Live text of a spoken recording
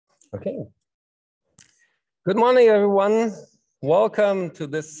Okay. Good morning, everyone. Welcome to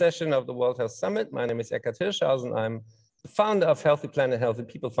this session of the World Health Summit. My name is Eckhard Hirschhausen. I'm the founder of Healthy Planet, Healthy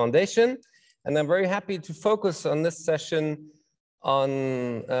People Foundation. And I'm very happy to focus on this session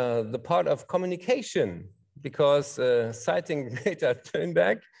on the part of communication, because citing Greta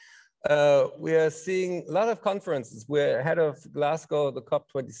Thunberg, we are seeing a lot of conferences. We're ahead of Glasgow, the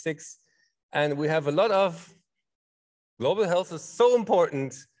COP26, and we have a lot of global health is so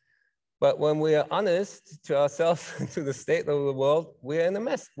important. But when we are honest to ourselves and to the state of the world, we're in a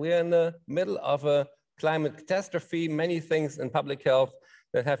mess. We're in the middle of a climate catastrophe. Many things in public health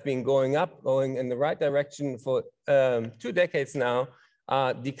that have been going in the right direction for 2 decades now,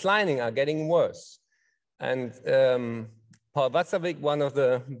 are declining, are getting worse. And Paul Watzlawick, one of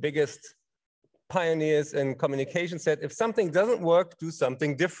the biggest pioneers in communication, said, if something doesn't work, do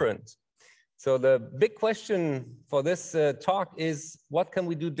something different. So the big question for this talk is, what can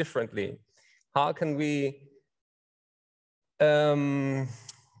we do differently? How can we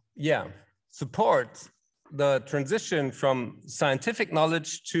support the transition from scientific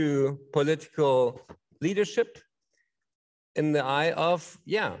knowledge to political leadership in the eye of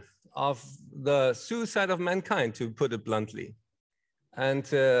the suicide of mankind, to put it bluntly. And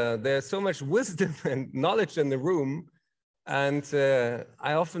there's so much wisdom and knowledge in the room. And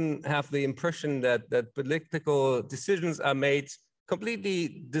I often have the impression that political decisions are made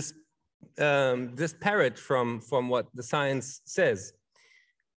completely disparate from what the science says.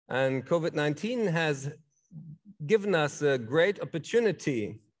 And COVID-19 has given us a great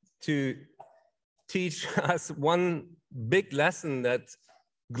opportunity to teach us one big lesson, that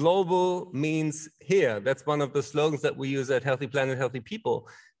global means here. That's one of the slogans that we use at Healthy Planet, Healthy People,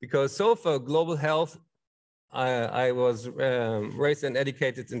 because so far global health, I was raised and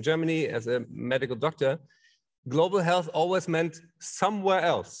educated in Germany as a medical doctor. Global health always meant somewhere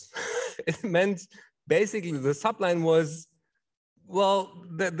else. It meant basically the subline was, well,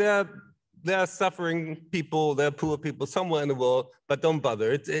 there are suffering people, there are poor people somewhere in the world, but don't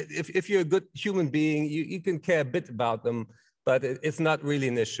bother. If you're a good human being, you can care a bit about them, but it's not really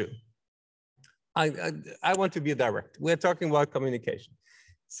an issue. I want to be direct. We're talking about communication.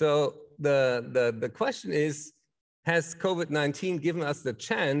 So the question is, has COVID-19 given us the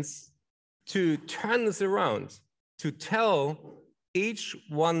chance to turn this around, to tell each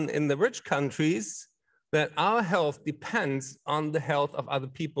one in the rich countries that our health depends on the health of other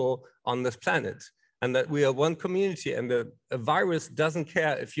people on this planet, and that we are one community, and a virus doesn't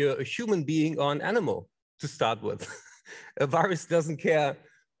care if you're a human being or an animal, to start with. A virus doesn't care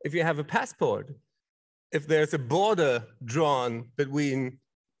if you have a passport, if there's a border drawn between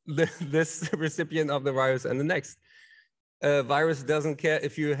this recipient of the virus and the next. A virus doesn't care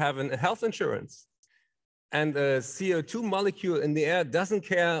if you have a health insurance, and a CO2 molecule in the air doesn't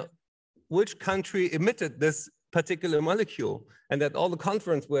care which country emitted this particular molecule. And at all the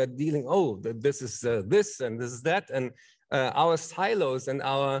conference we're dealing, this is this and this is that, and our silos and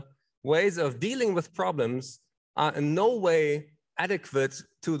our ways of dealing with problems are in no way adequate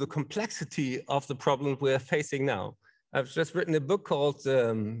to the complexity of the problem we're facing now. I've just written a book called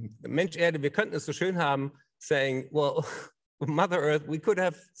Mensch Erde, wir könnten es so schön haben, saying, well, Mother Earth, we could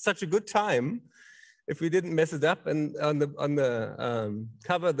have such a good time if we didn't mess it up. And on the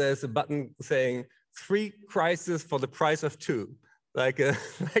cover, there's a button saying 3 crises for the price of 2, like a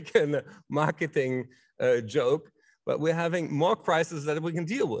marketing joke. But we're having more crises that we can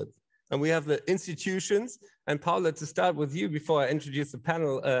deal with. And we have the institutions. And Paula, to start with you before I introduce the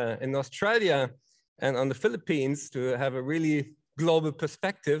panel in Australia and on the Philippines, to have a really global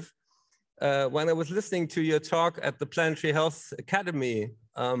perspective. When I was listening to your talk at the Planetary Health Academy,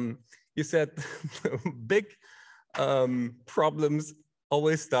 you said big problems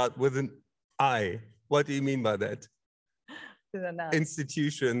always start with an I. What do you mean by that?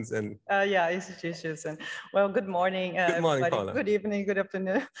 Institutions and institutions. And well, good morning, good morning, Paula. Good evening, good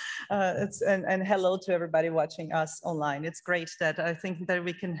afternoon, and hello to everybody watching us online. It's great that I think that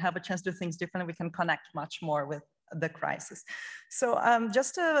we can have a chance to do things differently. We can connect much more with the crisis. So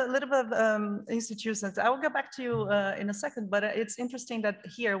just a little bit of institutions. I will go back to you in a second, but it's interesting that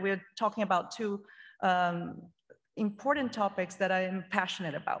here we're talking about 2 important topics that I am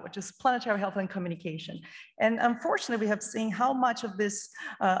passionate about, which is planetary health and communication. And unfortunately, we have seen how much of this,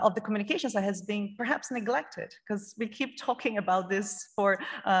 of the communication side has been perhaps neglected, because we keep talking about this for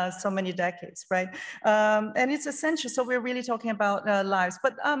so many decades, right? And it's essential. So we're really talking about lives.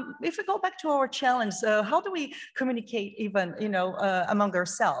 But if we go back to our challenge, how do we communicate even, among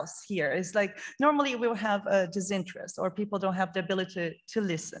ourselves here? It's like, normally we will have disinterest, or people don't have the ability to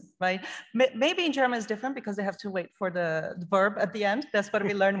listen, right? Maybe in Germany it's different because they have to wait wait for the verb at the end. That's what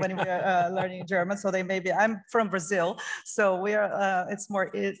we learn when we are learning German. So they maybe, I'm from Brazil, so we are, it's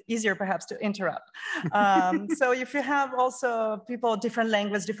easier perhaps to interrupt. So if you have also people, different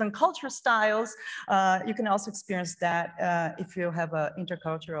language, different culture styles, you can also experience that if you have an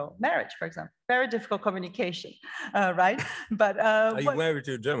intercultural marriage, for example. Very difficult communication, right? But are you married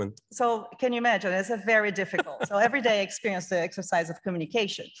to a German? So can you imagine? It's a very difficult. So every day I experience the exercise of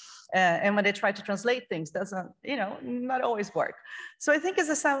communication. And when they try to translate things, doesn't, you know, not always work. So I think as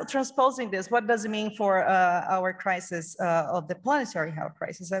a transposing this, what does it mean for our crisis of the planetary health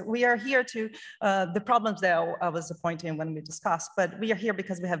crisis? We are here to the problems that I was pointing when we discussed, but we are here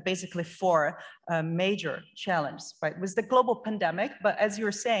because we have basically four major challenges, right? With the global pandemic, but as you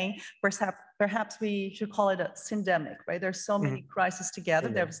were saying, perhaps we should call it a syndemic, right? There's so many crises together.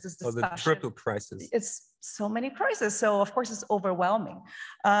 There's this discussion. Or the triple crisis. It's so many crises. So of course it's overwhelming.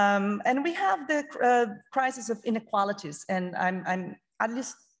 And we have the crisis of inequalities. And I'm at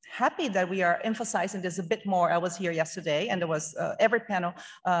least happy that we are emphasizing this a bit more. I was here yesterday and there was every panel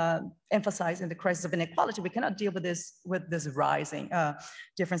emphasizing the crisis of inequality. We cannot deal with this rising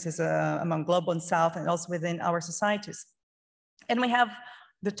differences among global and South and also within our societies. And we have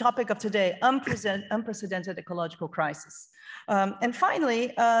the topic of today, unprecedented ecological crisis. And finally,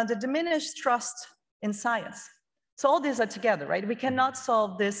 the diminished trust in science. So all these are together, right? We cannot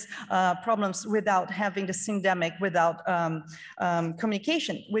solve these problems without having the syndemic, without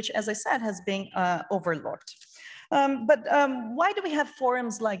communication, which, as I said, has been overlooked. But why do we have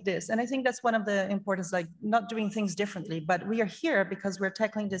forums like this? And I think that's one of the importance, like not doing things differently, but we are here because we're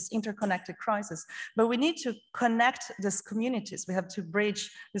tackling this interconnected crisis. But we need to connect these communities. We have to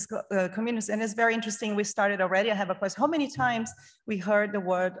bridge these communities. And it's very interesting. We started already. I have a question. How many times we heard the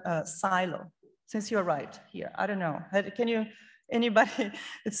word silo? Since you're right here, I don't know. Can you, anybody?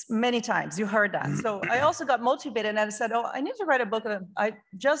 It's many times you heard that. So I also got motivated and I said, oh, I need to write a book. I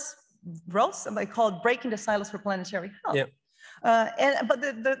just wrote something called Breaking the Silos for Planetary Health. Yeah. But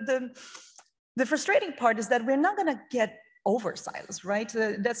the frustrating part is that we're not going to get over silos, right?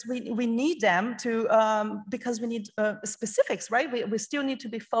 We need them to, because we need specifics, right? We still need to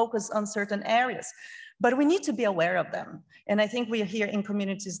be focused on certain areas, but we need to be aware of them. And I think we are here in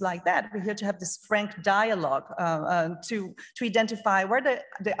communities like that. We're here to have this frank dialogue to identify where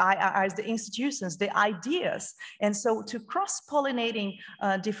the IRRs, the institutions, the ideas. And so to cross-pollinating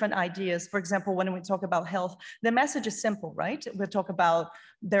different ideas, for example, when we talk about health, the message is simple, right? We talk about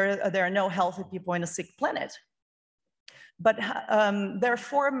there are no healthy people in a sick planet. But there are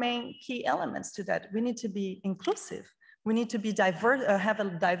four main key elements to that. We need to be inclusive. We need to be diverse, have a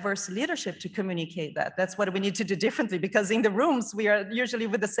diverse leadership to communicate that. That's what we need to do differently, because in the rooms, we are usually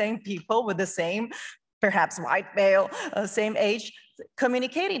with the same people, with the same, perhaps white male, same age,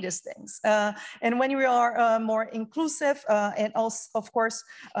 communicating these things. And when we are more inclusive and also, of course,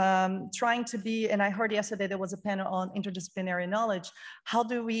 trying to be, and I heard yesterday there was a panel on interdisciplinary knowledge, how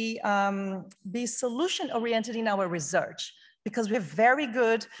do we be solution-oriented in our research? Because we're very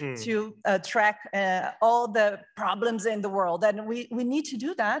good to track all the problems in the world. And we need to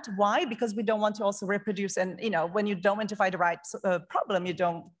do that. Why? Because we don't want to also reproduce. And when you don't identify the right problem, you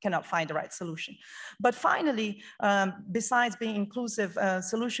cannot find the right solution. But finally, besides being inclusive,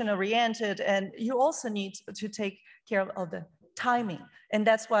 solution-oriented, and you also need to take care of the timing. And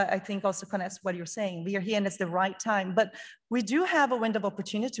that's why I think also connects what you're saying. We are here and it's the right time. But we do have a window of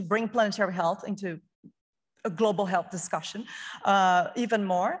opportunity to bring planetary health into a global health discussion even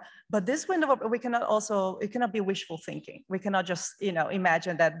more. But this window, it cannot be wishful thinking. We cannot just,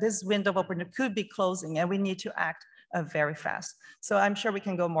 imagine that this window of opportunity could be closing and we need to act very fast. So I'm sure we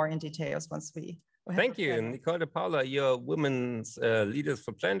can go more in details once we Thank you, Nicole de Paula. You're Women's Leaders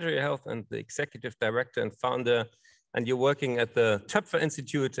for Planetary Health and the Executive Director and Founder, and you're working at the Töpfer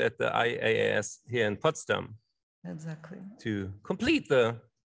Institute at the IAAS here in Potsdam. Exactly. To complete the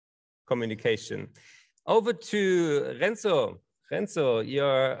communication. Over to Renzo. Renzo,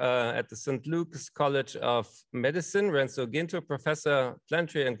 you're at the St. Luke's College of Medicine. Renzo Ginto, Professor,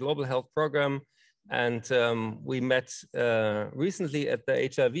 Planetary and Global Health Program. And we met recently at the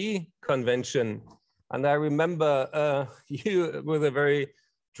HIV convention. And I remember you with a very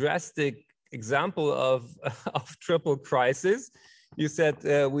drastic example of triple crisis. You said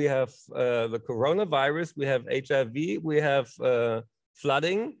we have the coronavirus, we have HIV, we have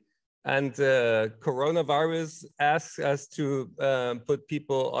flooding. And coronavirus asks us to put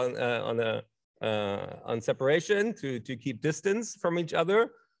people on separation to keep distance from each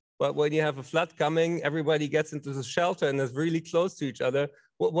other. But when you have a flood coming, everybody gets into the shelter and is really close to each other.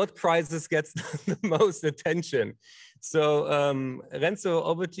 What crisis gets the most attention? So Renzo,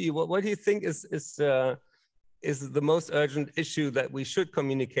 over to you. What do you think is is the most urgent issue that we should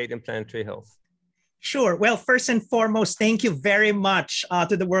communicate in planetary health? Sure. Well, first and foremost, thank you very much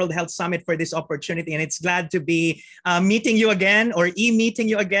to the World Health Summit for this opportunity. And it's glad to be meeting you again, or meeting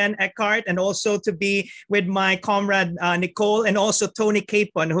you again, Eckhart, and also to be with my comrade Nicole, and also Tony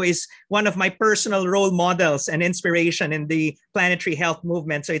Capon, who is one of my personal role models and inspiration in the planetary health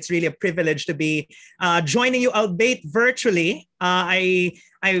movement. So it's really a privilege to be joining you, albeit virtually. I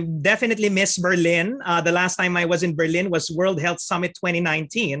definitely miss Berlin. The last time I was in Berlin was World Health Summit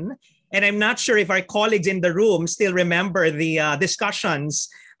 2019. And I'm not sure if our colleagues in the room still remember the discussions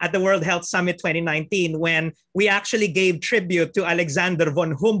at the World Health Summit 2019, when we actually gave tribute to Alexander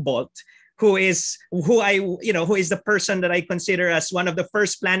von Humboldt, who is the person that I consider as one of the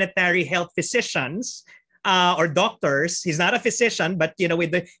first planetary health physicians or doctors. He's not a physician, but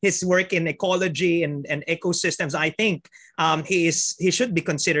with his work in ecology and ecosystems, I think he should be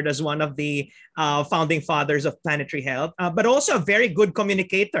considered as one of the founding fathers of planetary health, but also a very good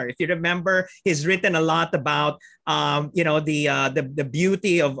communicator. If you remember, he's written a lot about the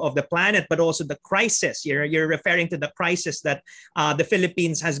beauty of the planet, but also the crisis. You're referring to the crisis that the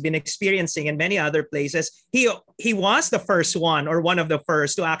Philippines has been experiencing and many other places. He was the first one, or one of the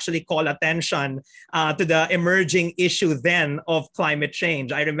first, to actually call attention to the emerging issue then of climate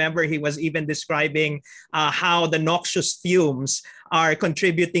change. I remember he was even describing how the noxious fumes are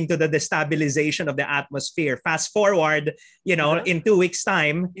contributing to the destabilization of the atmosphere. Fast forward, in 2 weeks'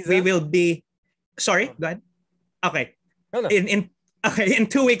 time, we will be. Sorry, go ahead. Okay. No. In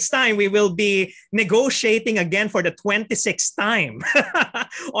 2 weeks' time, we will be negotiating again for the 26th time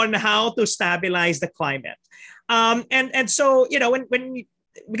on how to stabilize the climate. And so,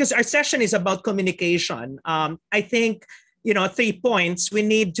 because our session is about communication, I think, 3 points. We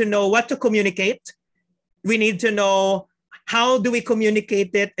need to know what to communicate. We need to know how do we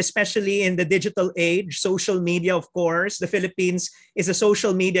communicate it, especially in the digital age, social media, of course. The Philippines is a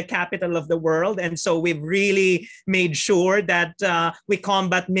social media capital of the world. And so we've really made sure that we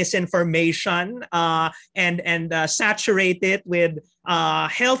combat misinformation and saturate it with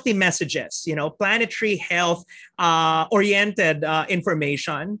healthy messages, planetary health oriented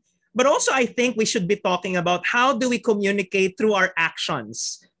information. But also, I think we should be talking about how do we communicate through our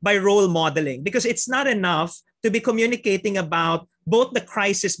actions by role modeling, because it's not enough to be communicating about both the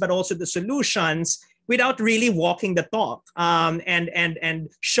crisis but also the solutions without really walking the talk and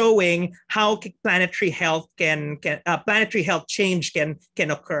showing how planetary health planetary health change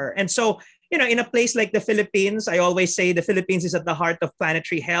can occur. And so, in a place like the Philippines, I always say the Philippines is at the heart of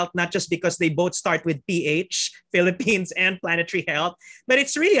planetary health, not just because they both start with PH, Philippines and planetary health, but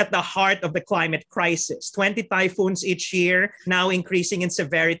it's really at the heart of the climate crisis. 20 typhoons each year, now increasing in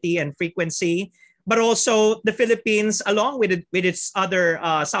severity and frequency. But also the Philippines, along with its other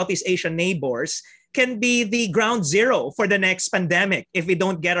Southeast Asian neighbors, can be the ground zero for the next pandemic if we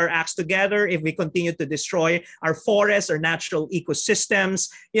don't get our acts together, if we continue to destroy our forests, our natural ecosystems.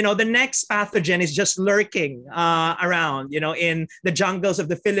 The next pathogen is just lurking around, in the jungles of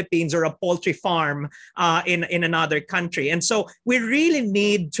the Philippines or a poultry farm in another country. And so we really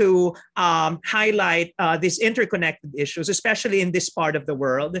need to highlight these interconnected issues, especially in this part of the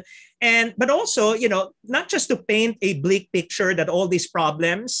world. But also, not just to paint a bleak picture that all these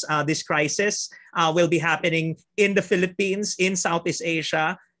problems, this crisis will be happening in the Philippines, in Southeast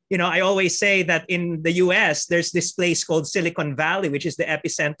Asia. I always say that in the US, there's this place called Silicon Valley, which is the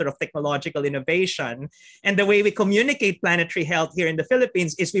epicenter of technological innovation. And the way we communicate planetary health here in the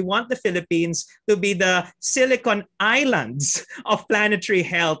Philippines is we want the Philippines to be the Silicon Islands of planetary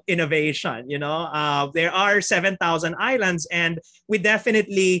health innovation. There are 7,000 islands, and we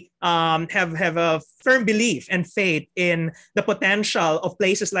definitely have a firm belief and faith in the potential of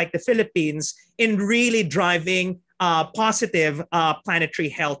places like the Philippines in really driving positive planetary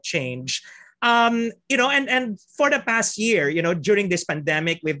health change. And for the past year, during this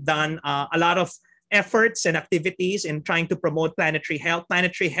pandemic, we've done a lot of efforts and activities in trying to promote planetary health.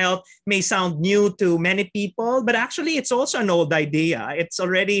 Planetary health may sound new to many people, but actually it's also an old idea. It's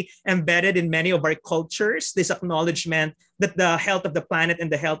already embedded in many of our cultures, this acknowledgement that the health of the planet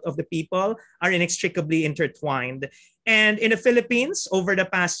and the health of the people are inextricably intertwined. And in the Philippines, over the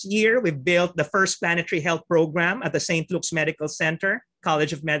past year, we've built the first planetary health program at the St. Luke's Medical Center,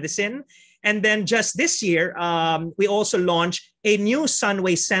 College of Medicine. And then just this year, we also launched a new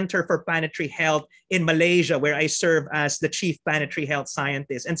Sunway Center for Planetary Health in Malaysia, where I serve as the chief planetary health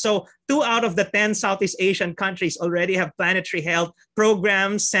scientist. And so 2 out of the 10 Southeast Asian countries already have planetary health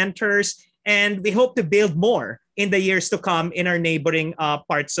programs, centers, and we hope to build more in the years to come in our neighboring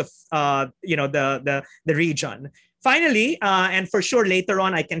parts of the region. Finally, and for sure later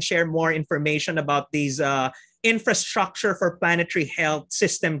on, I can share more information about these infrastructure for planetary health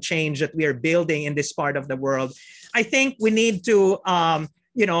system change that we are building in this part of the world, I think we need to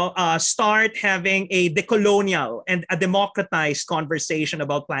start having a decolonial and a democratized conversation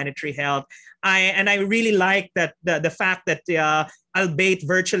about planetary health. I really like that the fact that albeit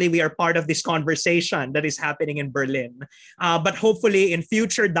virtually we are part of this conversation that is happening in Berlin. But hopefully in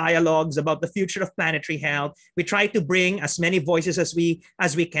future dialogues about the future of planetary health, we try to bring as many voices as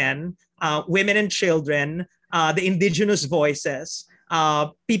we can, women and children, the indigenous voices,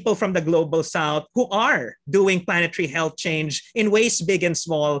 people from the global south who are doing planetary health change in ways big and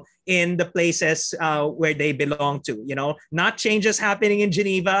small in the places where they belong to. Not changes happening in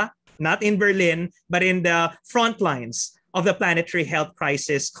Geneva, not in Berlin, but in the front lines of the planetary health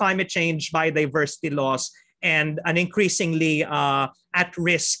crisis, climate change, biodiversity loss, and an increasingly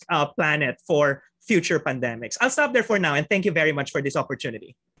at-risk planet for future pandemics. I'll stop there for now, and thank you very much for this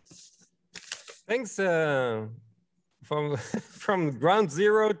opportunity. Thanks. From ground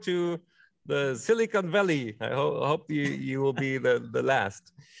zero to the Silicon Valley. I hope you will be the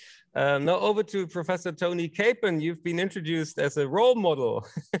last. Now over to Professor Tony Capon. You've been introduced as a role model.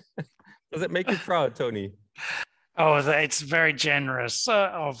 Does it make you proud, Tony? Oh, it's very generous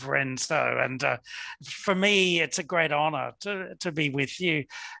of Renzo. And for me, it's a great honor to be with you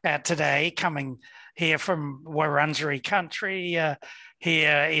today, coming here from Wurundjeri country,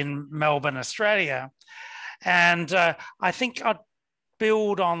 here in Melbourne, Australia. And I think I'd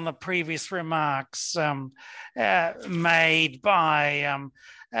build on the previous remarks made by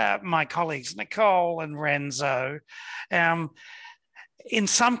my colleagues, Nicole and Renzo. In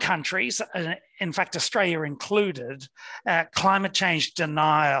some countries, in fact, Australia included, climate change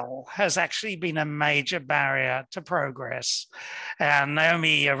denial has actually been a major barrier to progress.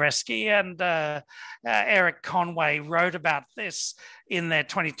 Naomi Oreskes and Eric Conway wrote about this in their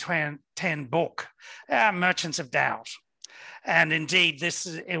 2010 book, Merchants of Doubt. And indeed, this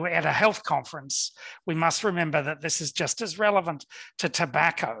is at a health conference. We must remember that this is just as relevant to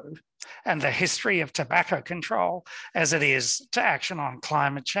tobacco and the history of tobacco control as it is to action on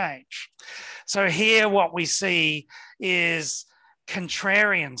climate change. So here what we see is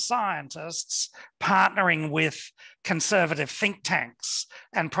contrarian scientists partnering with conservative think tanks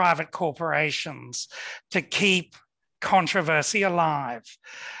and private corporations to keep controversy alive,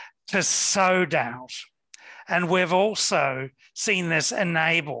 to sow doubt. And we've also seen this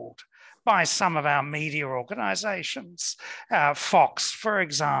enabled by some of our media organisations, Fox, for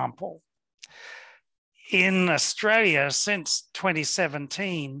example. In Australia, since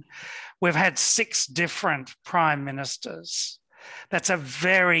 2017, we've had 6 different prime ministers. That's a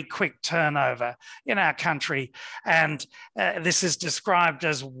very quick turnover in our country. And this is described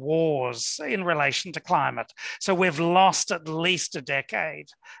as wars in relation to climate. So we've lost at least a decade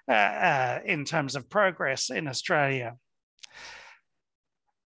in terms of progress in Australia.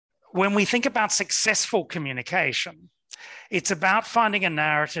 When we think about successful communication, it's about finding a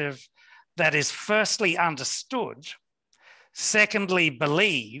narrative that is firstly understood, secondly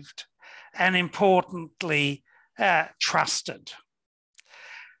believed, and importantly trusted.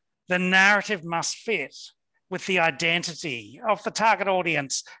 The narrative must fit with the identity of the target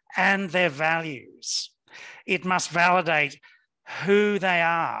audience and their values. It must validate who they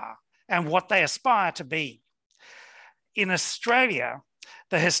are and what they aspire to be. In Australia,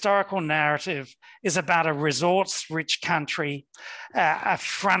 the historical narrative is about a resource-rich country, a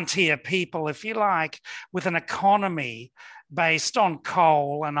frontier people, if you like, with an economy based on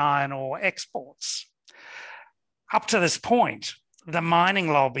coal and iron ore exports. Up to this point, the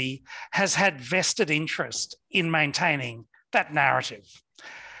mining lobby has had vested interest in maintaining that narrative.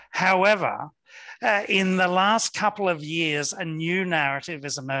 However, in the last couple of years, a new narrative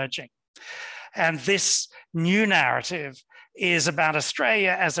is emerging. And this new narrative is about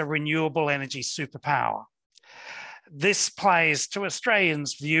Australia as a renewable energy superpower. This plays to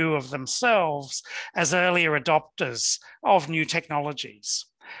Australians' view of themselves as earlier adopters of new technologies.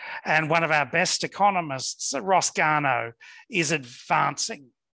 And one of our best economists, Ross Garnaut, is advancing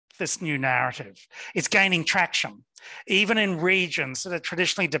this new narrative. It's gaining traction, even in regions that are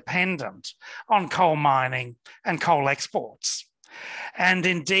traditionally dependent on coal mining and coal exports. And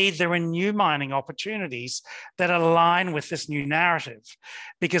indeed, there are new mining opportunities that align with this new narrative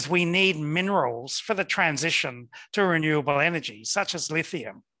because we need minerals for the transition to renewable energy, such as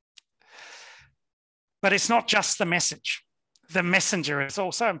lithium. But it's not just the message. The messenger is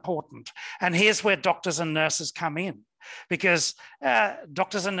also important. And here's where doctors and nurses come in, because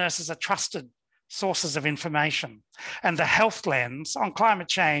doctors and nurses are trusted sources of information. And the health lens on climate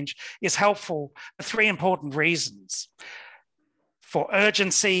change is helpful for 3 important reasons: for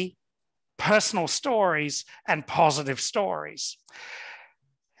urgency, personal stories and positive stories.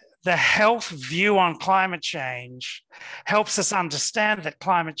 The health view on climate change helps us understand that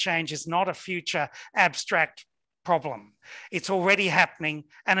climate change is not a future abstract problem. It's already happening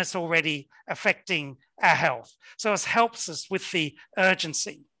and it's already affecting our health. So it helps us with the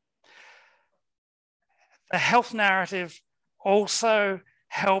urgency. The health narrative also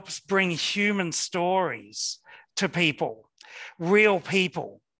helps bring human stories to people, real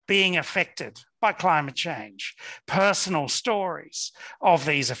people being affected by climate change, personal stories of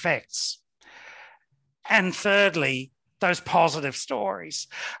these effects. And thirdly, those positive stories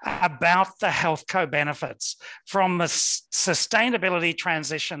about the health co-benefits from the sustainability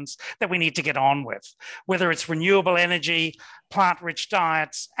transitions that we need to get on with, whether it's renewable energy, plant-rich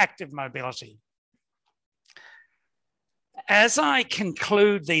diets, active mobility. As I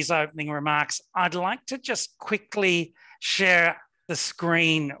conclude these opening remarks, I'd like to just quickly share the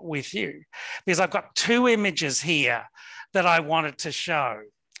screen with you, because I've got two images here that I wanted to show.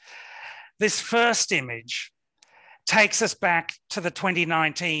 This first image takes us back to the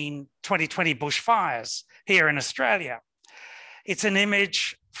 2019-2020 bushfires here in Australia. It's an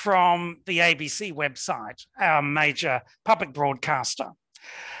image from the ABC website, our major public broadcaster.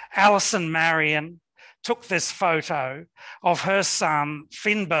 Alison Marion took this photo of her son,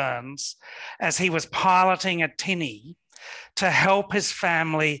 Finn Burns, as he was piloting a tinny to help his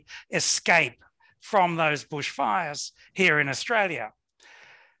family escape from those bushfires here in Australia.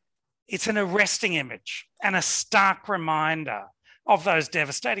 It's an arresting image and a stark reminder of those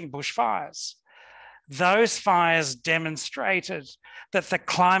devastating bushfires. Those fires demonstrated that the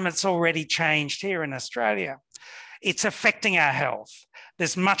climate's already changed here in Australia. It's affecting our health.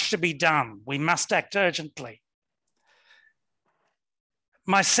 There's much to be done. We must act urgently.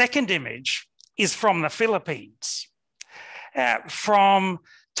 My second image is from the Philippines, from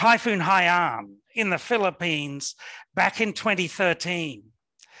Typhoon Haiyan in the Philippines back in 2013.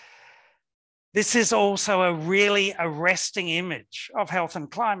 This is also a really arresting image of health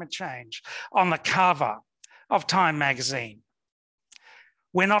and climate change on the cover of Time magazine.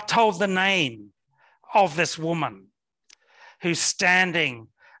 We're not told the name of this woman who's standing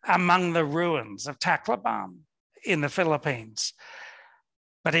among the ruins of Tacloban in the Philippines,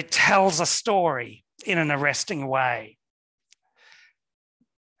 but it tells a story in an arresting way.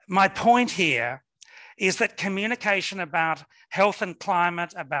 My point here is that communication about health and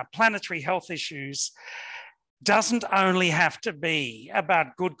climate, about planetary health issues, doesn't only have to be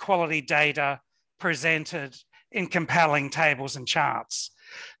about good quality data presented in compelling tables and charts.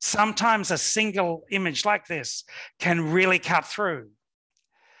 Sometimes a single image like this can really cut through.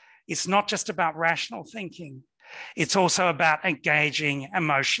 It's not just about rational thinking. It's also about engaging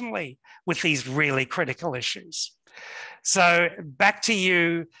emotionally with these really critical issues. So back to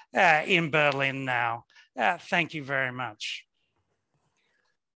you in Berlin now. Thank you very much.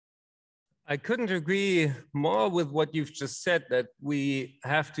 I couldn't agree more with what you've just said, that we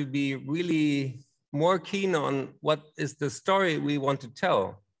have to be really more keen on what is the story we want to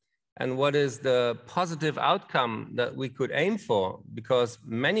tell and what is the positive outcome that we could aim for, because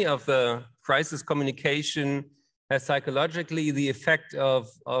many of the crisis communication has psychologically the effect of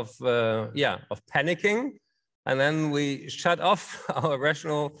panicking, and then we shut off our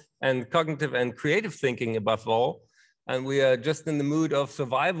rational and cognitive and creative thinking above all, and we are just in the mood of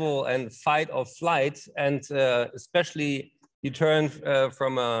survival and fight or flight, and especially you turn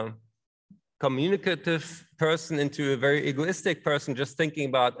from a communicative person into a very egoistic person, just thinking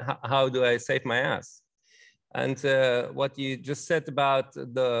about how do I save my ass. And what you just said about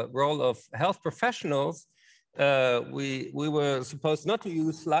the role of health professionals, we were supposed not to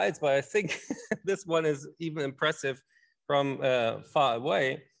use slides, but I think this one is even impressive from far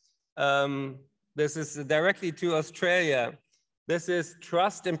away. This is directly to Australia. This is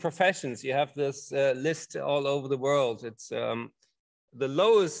trust in professions. You have this list all over the world. It's the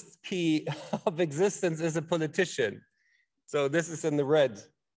lowest key of existence is a politician. So this is in the red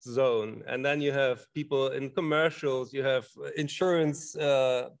zone. And then you have people in commercials, you have insurance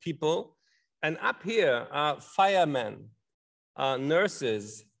people. And up here are firemen,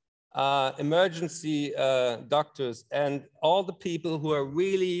 nurses, emergency doctors, and all the people who are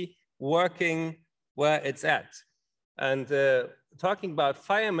really working where it's at. And talking about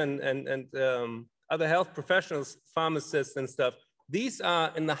firemen and other health professionals, pharmacists and stuff, these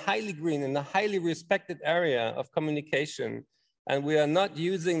are in the highly green, in the highly respected area of communication. And we are not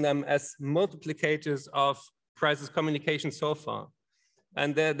using them as multiplicators of crisis communication so far.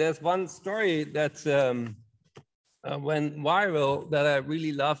 And there's one story that went viral that I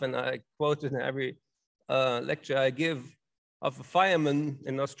really love, and I quote it in every lecture I give, of a fireman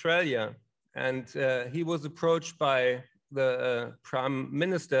in Australia and he was approached by the Prime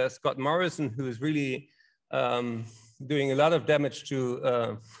Minister, Scott Morrison, who is really doing a lot of damage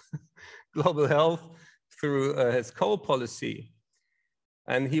to global health through his coal policy.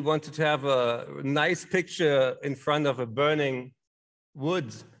 And he wanted to have a nice picture in front of a burning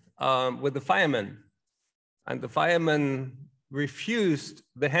wood with the firemen. And the firemen refused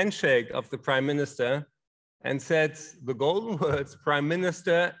the handshake of the Prime Minister and said the golden words, Prime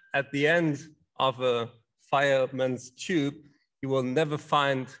Minister, at the end of a fireman's tube, you will never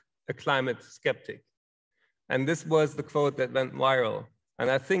find a climate skeptic. And this was the quote that went viral.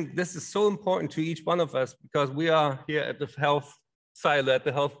 And I think this is so important to each one of us because we are here at the health silo, at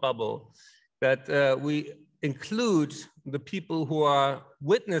the health bubble, that we include the people who are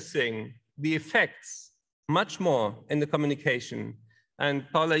witnessing the effects much more in the communication. And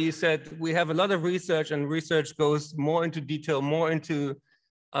Paula, you said we have a lot of research, and research goes more into detail, more into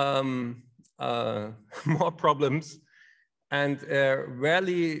more problems, and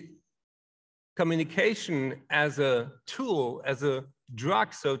rarely communication as a tool, as a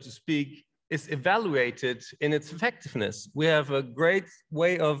drug, so to speak, is evaluated in its effectiveness. We have a great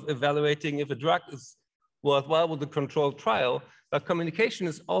way of evaluating if a drug is worthwhile with a controlled trial, but communication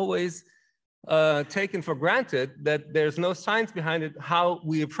is always taken for granted that there's no science behind it, how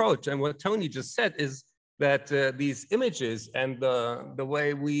we approach. And what Tony just said is that these images and the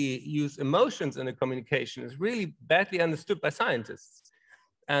way we use emotions in a communication is really badly understood by scientists.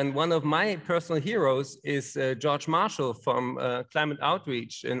 And one of my personal heroes is George Marshall from Climate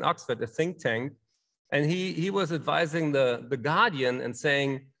Outreach in Oxford, a think tank. And he was advising the Guardian and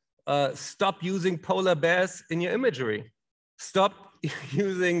saying, stop using polar bears in your imagery. Stop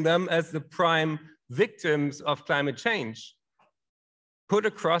using them as the prime victims of climate change. Put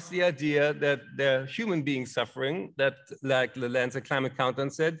across the idea that they're human beings suffering, that, like the Lancet Climate Countdown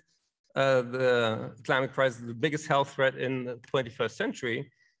said, the climate crisis is the biggest health threat in the 21st century.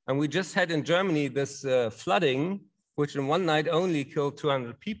 And we just had in Germany this flooding, which in one night only killed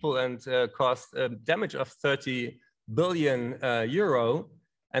 200 people and caused damage of 30 billion euro.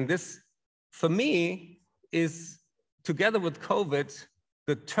 And this, for me, is, together with COVID,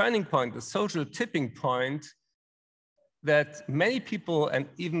 the turning point, the social tipping point that many people and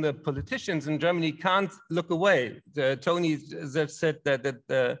even the politicians in Germany can't look away. Tony said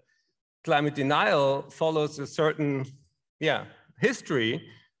that climate denial follows a certain history.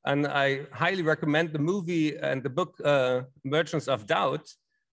 And I highly recommend the movie and the book, Merchants of Doubt.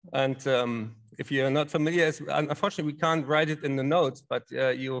 And if you're not familiar, unfortunately, we can't write it in the notes, but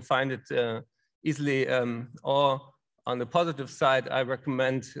you will find it easily. Or on the positive side, I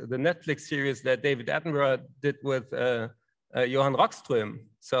recommend the Netflix series that David Attenborough did with Johan Rockström.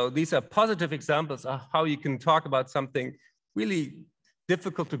 So these are positive examples of how you can talk about something really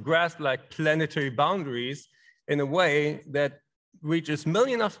difficult to grasp, like planetary boundaries, in a way that reaches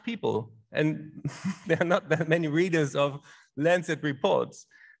millions of people. And there are not that many readers of Lancet reports,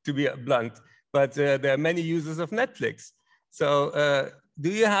 to be blunt, but there are many users of Netflix. So do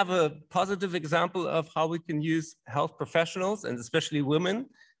you have a positive example of how we can use health professionals, and especially women,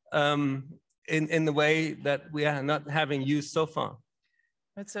 in the way that we are not having used so far?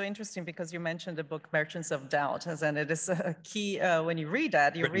 It's so interesting because you mentioned the book Merchants of Doubt, and it is a key, when you read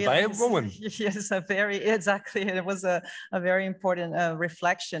that, you realize— by a woman. Yes, exactly. It was a very important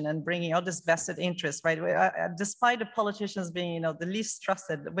reflection and bringing all this vested interest, right? Despite the politicians being, the least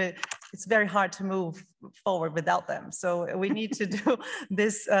trusted, it's very hard to move forward without them. So we need to do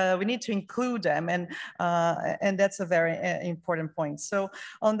this, we need to include them, and that's a very important point. So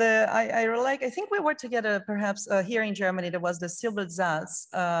on the, I think we were together perhaps here in Germany, there was the Silberzatz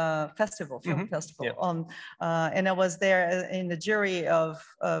festival, film festival, and I was there in the jury of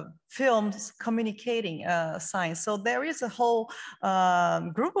films communicating science. So there is a whole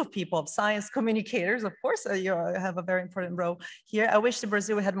group of people, of science communicators. Of course, you have a very important role here. I wish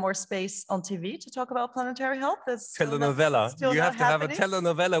Brazil had more space on TV to talk about planetary health. That's telenovela. You have to have a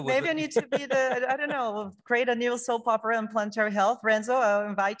telenovela. Maybe I need to be I don't know, create a new soap opera on planetary health. Renzo, I'll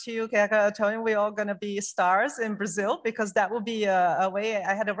invite you, Tony, we're all going to be stars in Brazil, because that would be a way.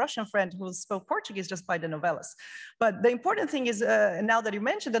 I had a Russian friend who spoke Portuguese just by the novellas. But the important thing is, now that you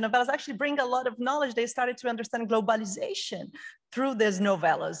mentioned, the novellas actually bring a lot of knowledge. They started to understand globalization through these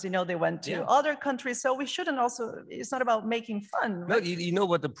novellas. They went to other countries. So we shouldn't also, it's not about making fun. Right? No, you know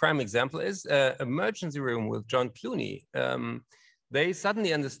what the prime example is? Emergency Room with John Clooney. They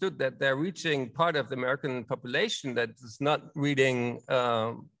suddenly understood that they're reaching part of the American population that is not reading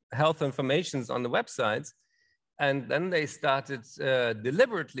health informations on the websites. And then they started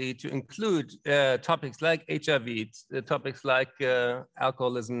deliberately to include topics like HIV, topics like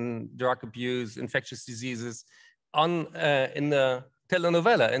alcoholism, drug abuse, infectious diseases in the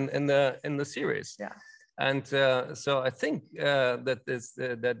telenovela, in the series. Yeah. And so I think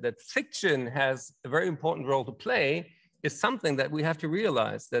that fiction has a very important role to play is something that we have to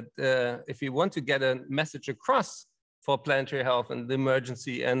realize, that if you want to get a message across for planetary health and the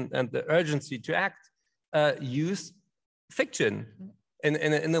emergency and the urgency to act, use fiction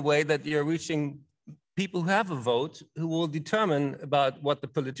in a way that you're reaching people who have a vote, who will determine about what the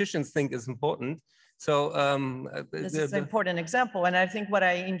politicians think is important. So this is an important example. And I think what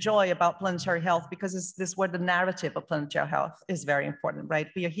I enjoy about planetary health, because this is where the narrative of planetary health is very important, right?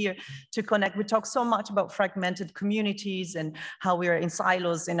 We are here to connect. We talk so much about fragmented communities and how we are in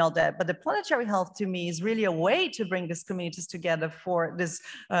silos and all that. But the planetary health to me is really a way to bring these communities together for this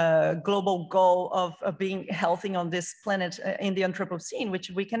global goal of being healthy on this planet in the Anthropocene,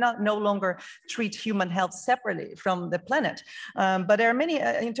 which we cannot no longer treat human health separately from the planet. But there are many,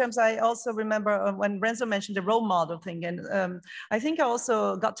 in terms, I also remember when Renzo mentioned the role model thing. And I think I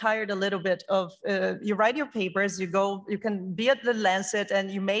also got tired a little bit of, you write your papers, you can be at the Lancet and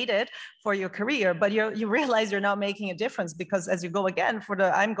you made it for your career, but you realize you're not making a difference, because as you go again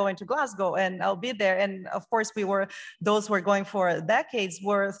I'm going to Glasgow and I'll be there. And of course those who were going for decades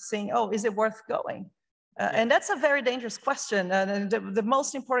were saying, oh, is it worth going? And that's a very dangerous question. The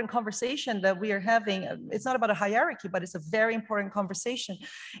most important conversation that we are having, it's not about a hierarchy, but it's a very important conversation.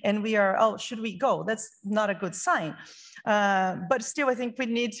 And we are, oh, should we go? That's not a good sign. But still, I think we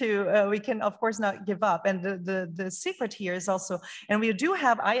need to, we can, of course, not give up. And the secret here is also, and we do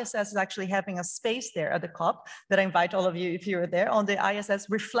have ISS is actually having a space there at the COP that I invite all of you, if you're there, on the ISS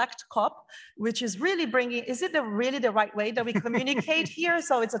Reflect COP, which is really bringing, is it really the right way that we communicate here?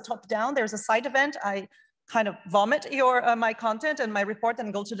 So it's a top down, there's a side event. I kind of vomit my content and my report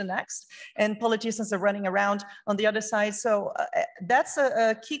and go to the next. And politicians are running around on the other side. So that's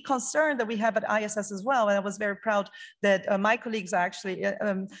a key concern that we have at ISS as well. And I was very proud that my colleagues are actually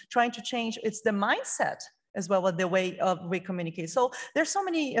trying to change. It's the mindset as well as the way we communicate. So there's so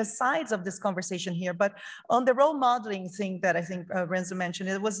many sides of this conversation here, but on the role modeling thing that I think Renzo mentioned,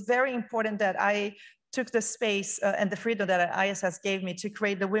 it was very important that I took the space and the freedom that ISS gave me to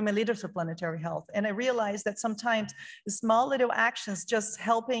create the Women Leaders for Planetary Health. And I realized that sometimes the small little actions, just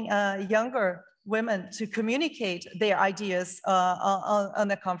helping younger women to communicate their ideas on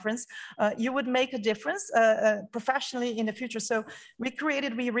the conference, you would make a difference professionally in the future. So we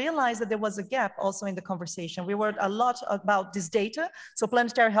realized that there was a gap also in the conversation. We were a lot about this data. So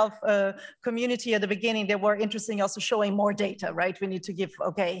planetary health community at the beginning, they were interested in also showing more data, right? We need to give,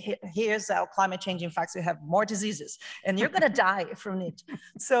 okay, here's our climate changing facts. We have more diseases and you're gonna die from it.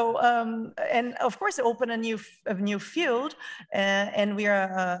 So, and of course, it opened a new field and we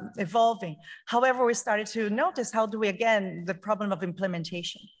are evolving. However, we started to notice how do we, again, the problem of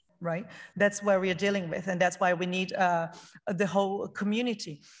implementation, right? That's where we are dealing with. And that's why we need the whole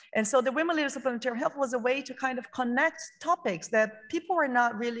community. And so the Women Leaders of Planetary Health was a way to kind of connect topics that people were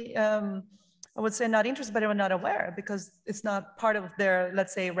not really, I would say not interested, but they were not aware because it's not part of their,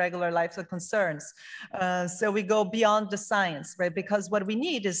 let's say, regular lives or concerns. So we go beyond the science, right? Because what we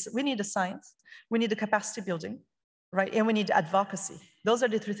need is, we need the science, we need the capacity building, right? And we need advocacy. Those are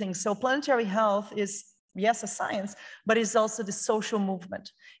the three things. So planetary health is, yes, a science, but it's also the social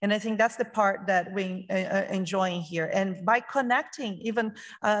movement. And I think that's the part that we enjoying here. And by connecting, even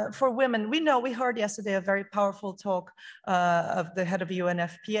for women, we heard yesterday a very powerful talk of the head of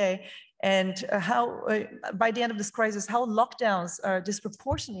UNFPA, and how by the end of this crisis, how lockdowns are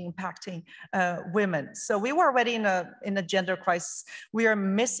disproportionately impacting women. So we were already in a gender crisis. We are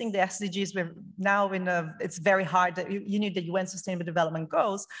missing the SDGs. We're now it's very hard that you need the UN Sustainable Development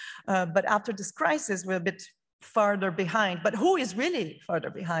Goals. But after this crisis, we're a bit farther behind, but who is really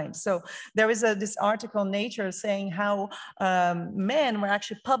farther behind? So there is this article in Nature saying how men were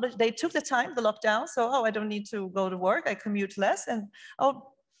actually published, they took the time, the lockdown, so, I don't need to go to work, I commute less, and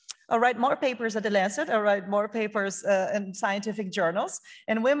I'll write more papers at the Lancet, I'll write more papers in scientific journals.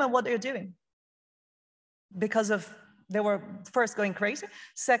 And women, what they're doing? Because of, they were first going crazy,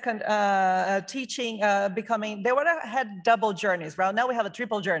 second, teaching, they would have had double journeys, right? Now we have a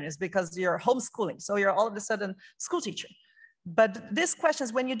triple journeys because you're homeschooling. So you're all of a sudden school teacher. But this question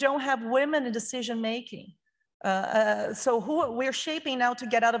is when you don't have women in decision-making. So we're shaping now to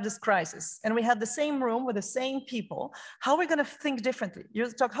get out of this crisis, and we have the same room with the same people. How are we going to think differently? You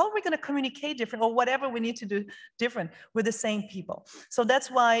talk, how are we going to communicate different, or whatever we need to do different with the same people? So that's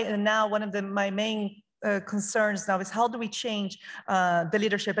why now one of my main concerns now is how do we change the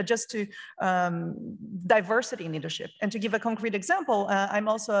leadership, and just to diversity in leadership. And to give a concrete example, I'm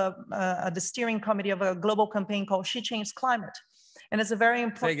also at the steering committee of a global campaign called She Changed Climate. And it's a very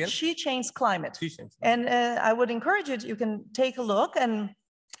important, She Changed Climate. And I would encourage you can take a look, and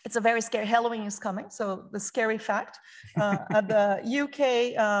it's a very scary, Halloween is coming. So the scary fact, at the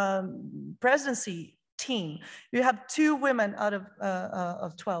UK presidency team, you have 2 women out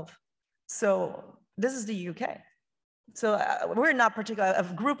of 12. So this is the UK. So we're not particularly, a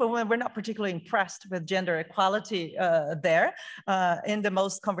group of women, we're not particularly impressed with gender equality there in the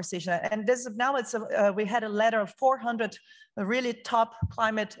most conversation. And this now it's, we had a letter of 400 really top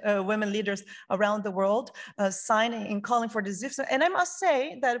climate women leaders around the world signing and calling for this. And I must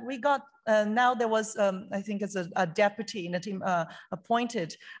say that we got, now there was, I think it's a deputy in the team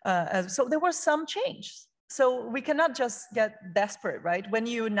appointed. So there was some change. So we cannot just get desperate, right? When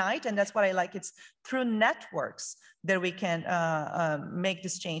you unite, and that's what I like, it's through networks that we can make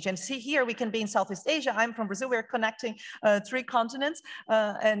this change. And see here, we can be in Southeast Asia. I'm from Brazil. We're connecting 3 continents.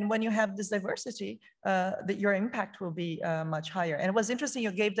 And when you have this diversity, your impact will be much higher. And it was interesting,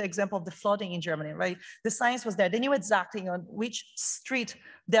 you gave the example of the flooding in Germany, right? The science was there. They knew exactly on which street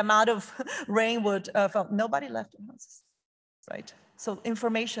the amount of rain would fall. Nobody left their houses, right? So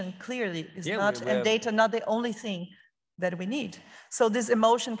information clearly is not, and data not the only thing that we need. So this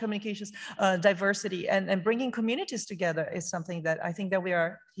emotion, communications, diversity, and bringing communities together is something that I think that we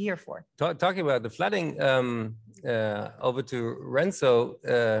are here for. Talking about the flooding, over to Renzo,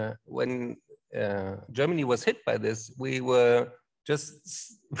 when Germany was hit by this, we were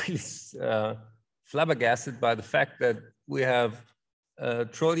just really flabbergasted by the fact that we have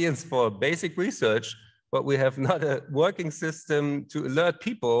trillions for basic research, but we have not a working system to alert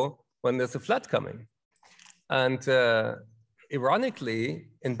people when there's a flood coming. And ironically,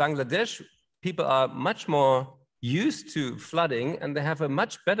 in Bangladesh, people are much more used to flooding, and they have a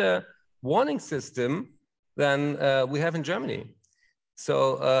much better warning system than we have in Germany.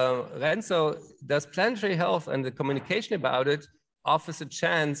 So Renzo, does Planetary Health and the communication about it offers a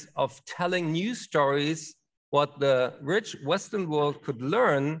chance of telling news stories, what the rich Western world could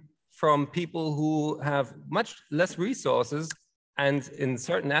learn from people who have much less resources and in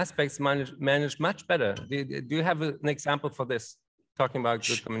certain aspects manage much better? Do you have an example for this, talking about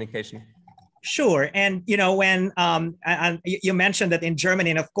good communication? Sure. And, you know, when you mentioned that in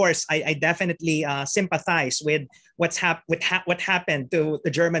Germany, and of course, I definitely sympathize with what happened to the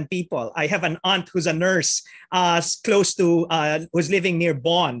German people. I have an aunt who's a nurse close to, who's living near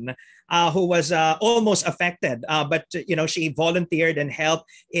Bonn, who was almost affected, but you know, she volunteered and helped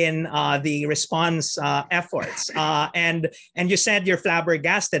in the response efforts. And you said you're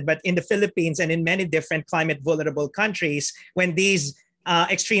flabbergasted, but in the Philippines and in many different climate vulnerable countries, when these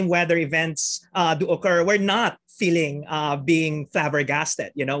extreme weather events do occur, we're not feeling being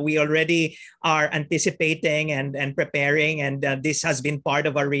flabbergasted. You know, we already are anticipating and preparing, and this has been part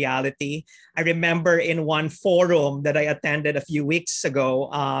of our reality. I remember in one forum that I attended a few weeks ago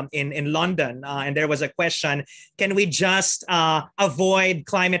in London, and there was a question, can we just avoid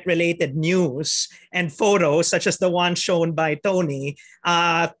climate-related news and photos, such as the one shown by Tony,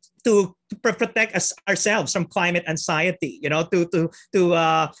 to protect ourselves from climate anxiety, you know, to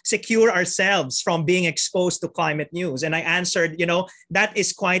secure ourselves from being exposed to climate news. And I answered, you know, that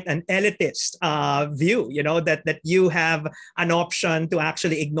is quite an elitist view, you know, that you have an option to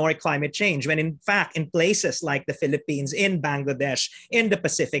actually ignore climate change, when in fact, in places like the Philippines, in Bangladesh, in the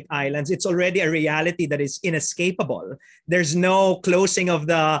Pacific Islands, it's already a reality that is inescapable. There's no closing of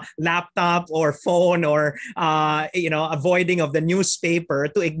the laptop or phone or, you know, avoiding of the newspaper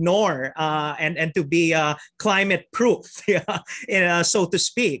to ignore and to be climate proof, so to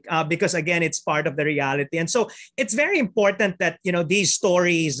speak, because again, it's part of the reality. And so it's very important that, you know, these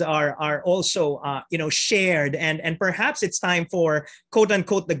stories are also, you know, shared, and perhaps it's time for quote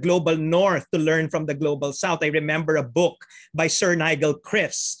unquote the global north to learn from the global south. I remember a book by Sir Nigel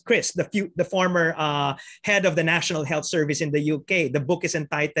Chris, the former head of the National Health Service in the UK. The book is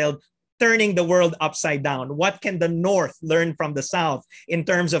entitled Turning the World Upside Down. What can the North learn from the South in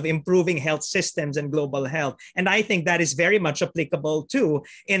terms of improving health systems and global health? And I think that is very much applicable too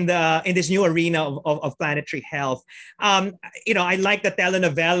in this new arena of planetary health. You know, I like the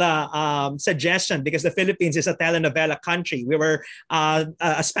telenovela suggestion, because the Philippines is a telenovela country. We were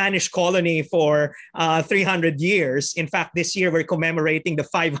a Spanish colony for 300 years. In fact, this year we're commemorating the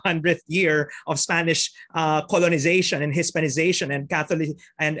 500th year of Spanish colonization and Hispanization and Catholic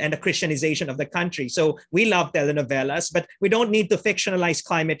and the Christian Americanization of the country. So we love telenovelas, but we don't need to fictionalize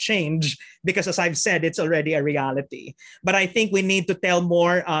climate change because, as I've said, it's already a reality. But I think we need to tell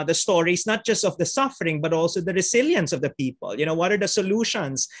more the stories, not just of the suffering, but also the resilience of the people. You know, what are the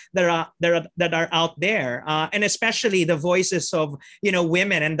solutions that are out there, and especially the voices of, you know,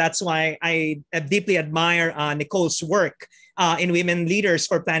 women. And that's why I deeply admire Nicole's work in Women Leaders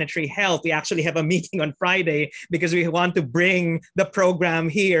for Planetary Health. We actually have a meeting on Friday because we want to bring the program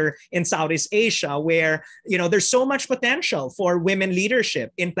here in Southeast Asia, where, you know, there's so much potential for women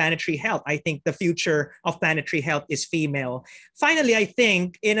leadership in planetary health. I think the future of planetary health is female. Finally, I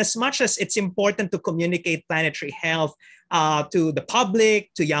think in as much as it's important to communicate planetary health to the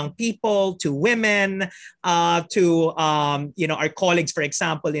public, to young people, to women, to you know, our colleagues, for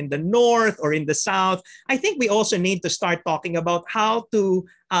example, in the North or in the South, I think we also need to start talking about how to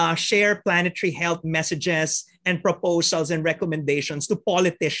share planetary health messages and proposals and recommendations to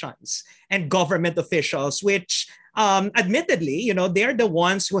politicians and government officials, which admittedly, you know, they're the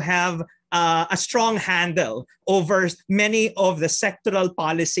ones who have a strong handle over many of the sectoral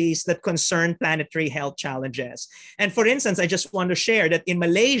policies that concern planetary health challenges. And for instance, I just want to share that in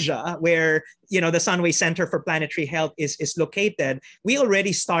Malaysia, where, you know, the Sunway Center for Planetary Health is located, we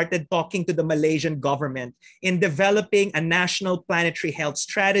already started talking to the Malaysian government in developing a national planetary health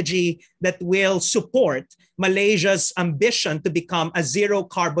strategy that will support Malaysia's ambition to become a zero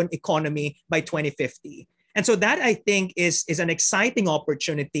carbon economy by 2050. And so that, I think, is an exciting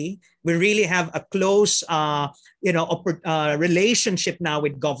opportunity. We really have a close relationship now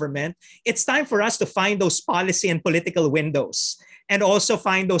with government. It's time for us to find those policy and political windows, and also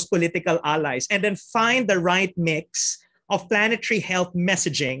find those political allies, and then find the right mix of planetary health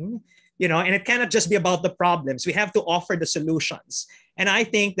messaging, you know, and it cannot just be about the problems. We have to offer the solutions. And I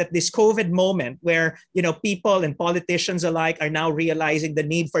think that this COVID moment where, you know, people and politicians alike are now realizing the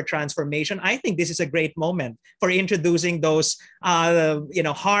need for transformation, I think this is a great moment for introducing those, you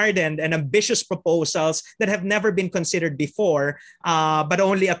know, hard and ambitious proposals that have never been considered before, but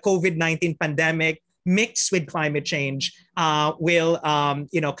only a COVID-19 pandemic mixed with climate change will,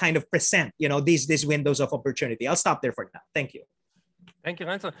 you know, kind of present, you know, these windows of opportunity. I'll stop there for now. Thank you. Thank you,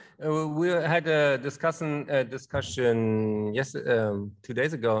 Renzo. We had a discussion 2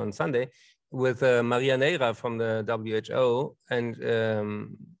 days ago on Sunday with Maria Neira from the WHO, and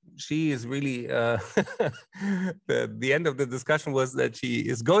she is really, the end of the discussion was that she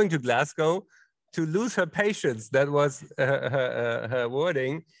is going to Glasgow to lose her patience. That was her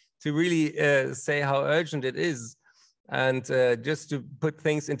wording, to really say how urgent it is. And just to put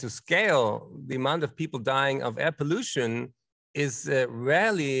things into scale, the amount of people dying of air pollution is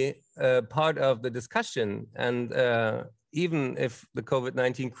rarely part of the discussion. And even if the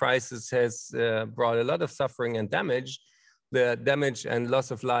COVID-19 crisis has brought a lot of suffering and damage, the damage and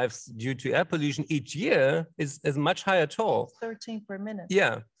loss of lives due to air pollution each year is much higher toll. 13 per minute.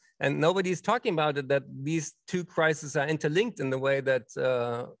 Yeah, and nobody's talking about it, that these two crises are interlinked in the way that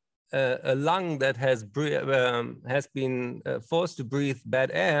a lung that has been forced to breathe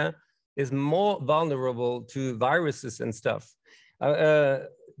bad air is more vulnerable to viruses and stuff.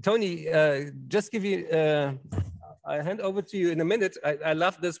 Tony, just give you, I hand over to you in a minute. I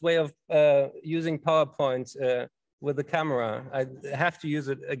love this way of using PowerPoint with the camera. I have to use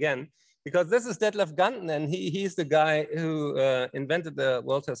it again, because this is Detlef Ganten, and he's the guy who invented the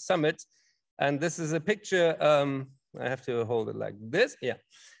World Health Summit. And this is a picture, I have to hold it like this, yeah.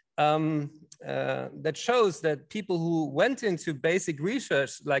 That shows that people who went into basic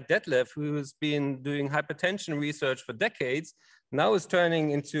research, like Detlef, who's been doing hypertension research for decades, now is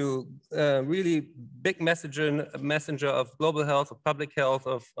turning into a really big messenger of global health, of public health,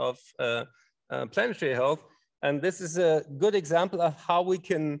 of planetary health. And this is a good example of how we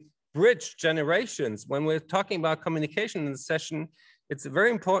can bridge generations. When we're talking about communication in the session, it's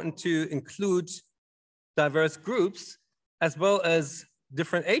very important to include diverse groups as well as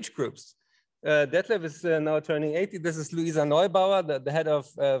different age groups. Detlef is now turning 80. This is Luisa Neubauer, the head of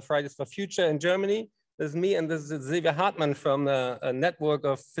Fridays for Future in Germany. This is me, and this is Silvia Hartmann from a network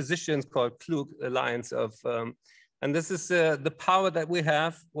of physicians called Klug Alliance of, and this is the power that we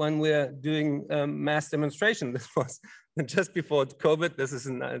have when we're doing mass demonstration. This was just before COVID. This is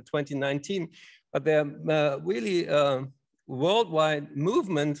in 2019, but they're really worldwide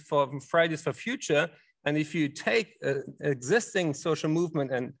movement for Fridays for Future. And if you take existing social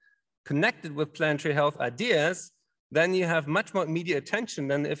movement and connect it with planetary health ideas, then you have much more media attention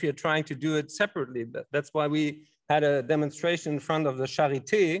than if you're trying to do it separately. That's why we had a demonstration in front of the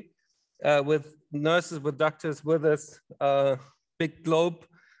Charité with nurses, with doctors with us, big globe,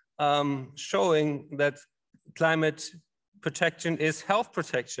 showing that climate protection is health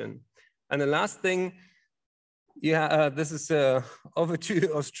protection. And the last thing, this is over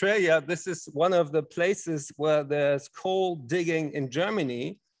to Australia. This is one of the places where there's coal digging in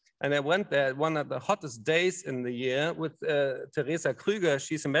Germany. And I went there one of the hottest days in the year with Teresa Krüger.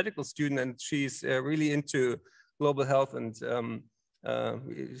 She's a medical student and she's really into global health, and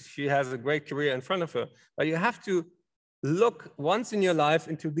she has a great career in front of her. But you have to look once in your life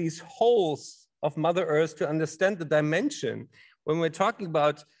into these holes of Mother Earth to understand the dimension. When we're talking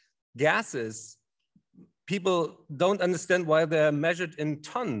about gases, people don't understand why they're measured in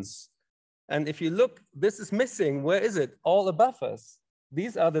tons. And if you look, this is missing. Where is it? All above us.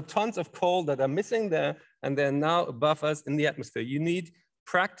 These are the tons of coal that are missing there, and they're now above us in the atmosphere. You need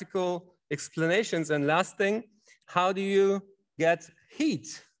practical explanations. And last thing, how do you get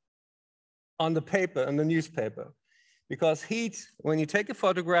heat on the paper, on the newspaper? Because heat, when you take a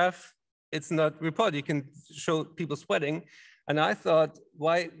photograph, it's not reported. You can show people sweating. And I thought,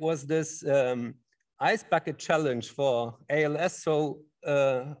 why was this ice bucket challenge for ALS so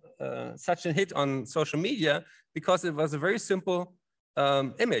such a hit on social media? Because it was a very simple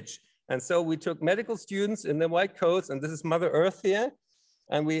image. And so we took medical students in their white coats, and this is Mother Earth here.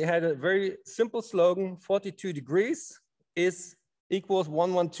 And we had a very simple slogan: 42 degrees is equals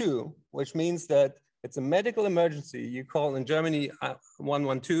 112, which means that it's a medical emergency. You call in Germany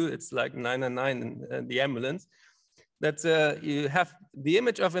 112, it's like 999 in the ambulance. That you have the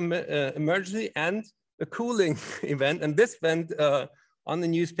image of emergency and a cooling event. And this went on the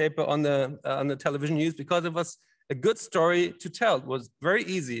newspaper, on the television news, because it was a good story to tell. It was very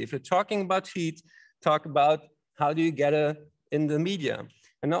easy. If you're talking about heat, talk about how do you get it in the media.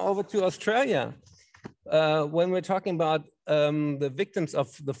 And now over to Australia. When we're talking about the victims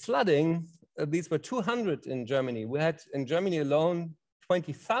of the flooding, these were 200 in Germany. We had in Germany alone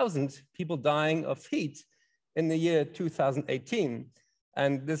 20,000 people dying of heat in the year 2018.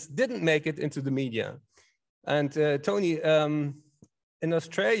 And this didn't make it into the media. And Tony, in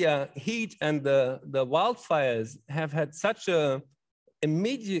Australia, heat and the wildfires have had such an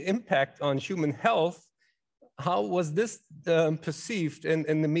immediate impact on human health. How was this perceived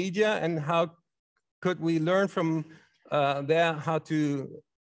in the media, and how could we learn from there how to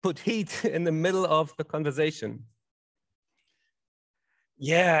put heat in the middle of the conversation?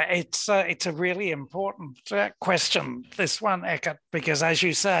 Yeah, it's a really important question, this one, Eckert, because as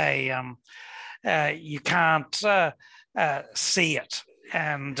you say, you can't see it,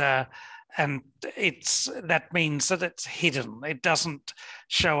 and that means that it's hidden. It doesn't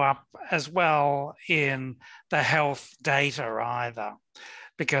show up as well in the health data either,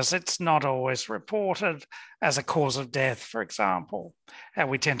 because it's not always reported as a cause of death, for example.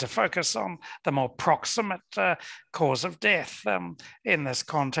 We tend to focus on the more proximate cause of death in this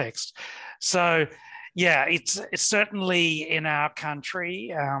context. So, yeah, it's certainly in our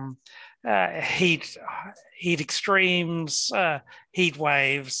country, heat extremes, heat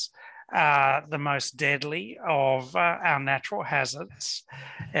waves are the most deadly of our natural hazards.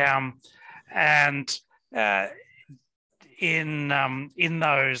 In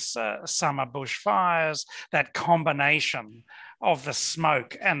those summer bushfires, that combination of the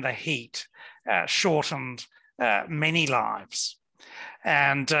smoke and the heat shortened many lives.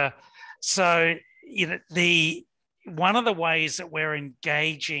 And so one of the ways that we're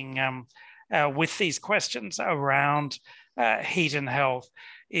engaging with these questions around heat and health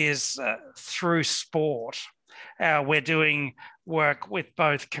is through sport. We're doing work with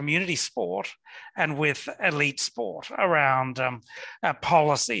both community sport and with elite sport around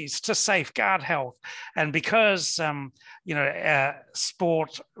policies to safeguard health. And because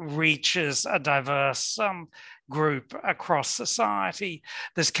sport reaches a diverse group across society,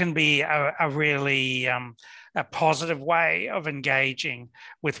 this can be a really a positive way of engaging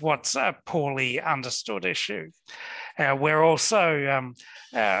with what's a poorly understood issue. We're also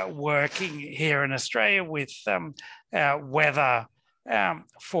working here in Australia with weather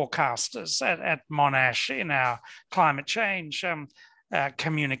forecasters at Monash in our climate change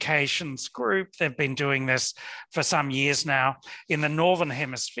communications group. They've been doing this for some years now. In the Northern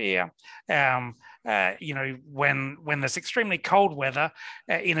Hemisphere, when there's extremely cold weather,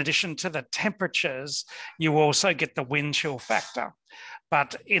 in addition to the temperatures, you also get the wind chill factor.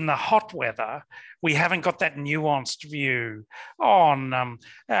 But in the hot weather, we haven't got that nuanced view on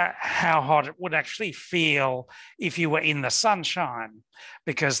how hot it would actually feel if you were in the sunshine,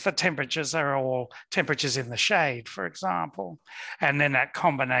 because the temperatures are all temperatures in the shade, for example. And then that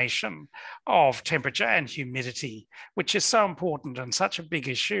combination of temperature and humidity, which is so important and such a big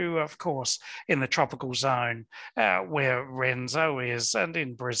issue, of course, in the tropical zone where Renzo is and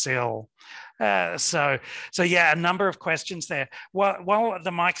in Brazil. So yeah, a number of questions there. While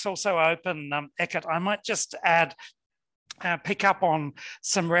the mic's also open, Eckert, I might just add, pick up on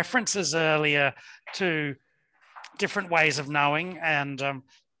some references earlier to different ways of knowing and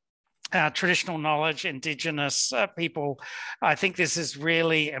traditional knowledge, indigenous people. I think this is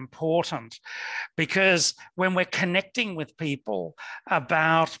really important because when we're connecting with people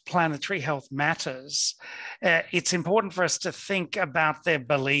about planetary health matters, it's important for us to think about their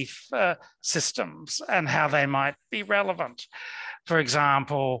belief systems and how they might be relevant. For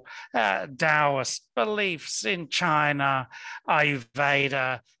example, Taoist beliefs in China,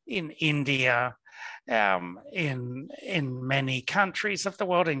 Ayurveda in India, in many countries of the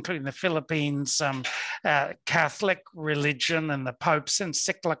world, including the Philippines, Catholic religion and the Pope's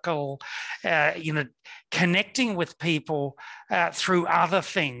encyclical, connecting with people through other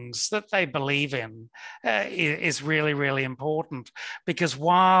things that they believe in is really, really important. Because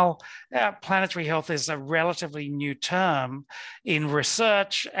while planetary health is a relatively new term in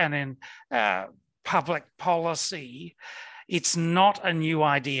research and in public policy, it's not a new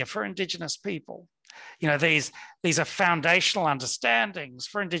idea for Indigenous people. These are foundational understandings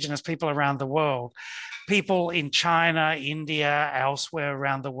for Indigenous people around the world. People in China, India, elsewhere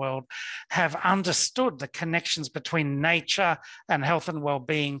around the world have understood the connections between nature and health and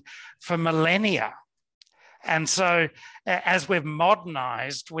well-being for millennia. And so as we've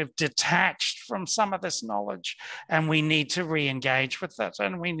modernized, we've detached from some of this knowledge, and we need to re-engage with it,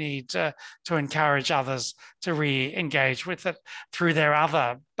 and we need to encourage others to re-engage with it through their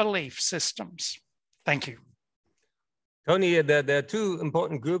other belief systems. Thank you. Tony, there are two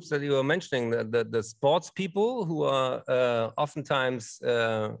important groups that you were mentioning, the sports people who are oftentimes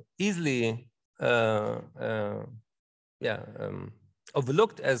easily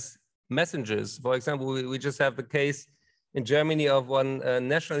overlooked as messengers. For example, we just have the case in Germany of one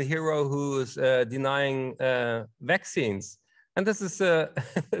national hero who is denying vaccines. And this is a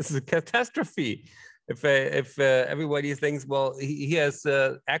catastrophe. If everybody thinks, well, he has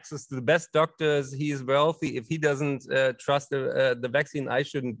access to the best doctors, he is wealthy, if he doesn't trust the vaccine, I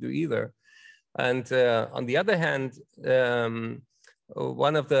shouldn't do either. And on the other hand,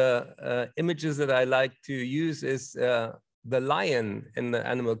 one of the images that I like to use is the lion in the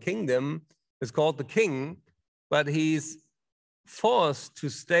animal kingdom is called the king, but he's forced to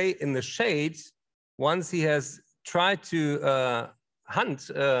stay in the shade once he has tried to hunt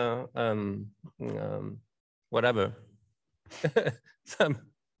whatever, some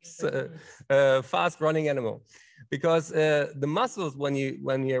fast-running animal, because the muscles when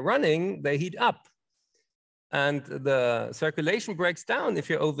you're running, they heat up, and the circulation breaks down if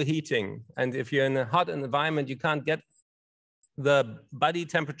you're overheating, and if you're in a hot environment, you can't get the body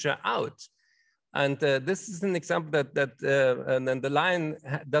temperature out. And this is an example that and then the lion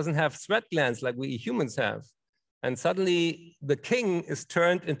doesn't have sweat glands like we humans have. And suddenly the king is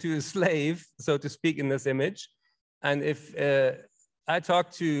turned into a slave, so to speak, in this image. And if I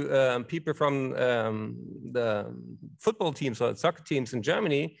talk to people from the football teams or soccer teams in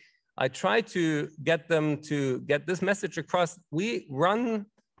Germany, I try to get them to get this message across. We run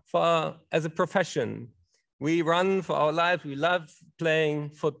as a profession. We run for our lives. We love playing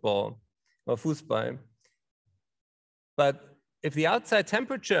football or Fußball. But if the outside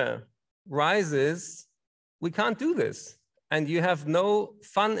temperature rises, we can't do this. And you have no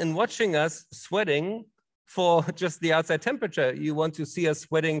fun in watching us sweating for just the outside temperature. You want to see us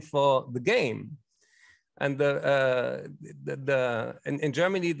sweating for the game. And in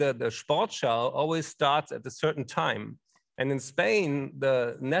Germany, the Sportschau always starts at a certain time. And in Spain,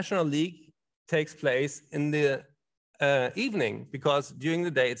 the National League takes place in the evening because during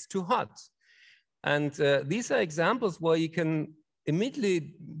the day it's too hot. And these are examples where you can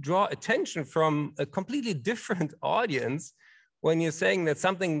immediately draw attention from a completely different audience when you're saying that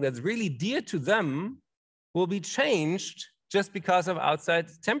something that's really dear to them will be changed just because of outside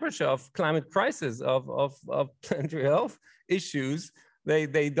temperature, of climate crisis, of planetary health issues.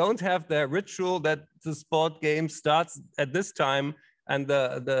 They don't have the ritual that the sport game starts at this time and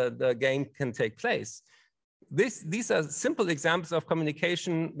the game can take place. These are simple examples of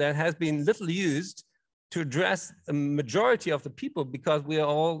communication that has been little used to address a majority of the people, because we are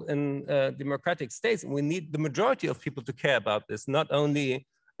all in democratic states and we need the majority of people to care about this, not only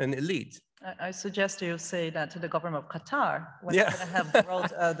an elite. I suggest you say that to the government of Qatar when Yeah. they're going to have World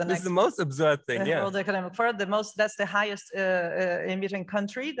the This next is the most absurd thing. Yeah. World Economic Forum. That's the highest emitting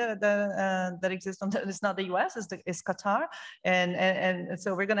country that exists on. It's not the U.S. It's Qatar, and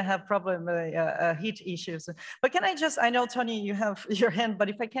so we're going to have probably heat issues. But can I just? I know Tony, you have your hand, but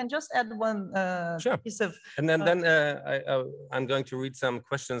if I can just add one Sure. piece of. And then I'm going to read some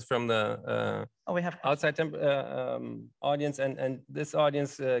questions from the we have outside audience, and this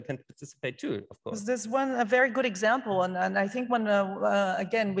audience can participate too, of course. There's a very good example, and I think when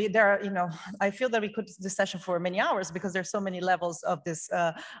again I feel that we could do this session for many hours because there's so many levels of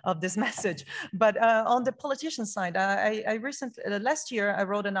this message. But on the politician side, I recently last year I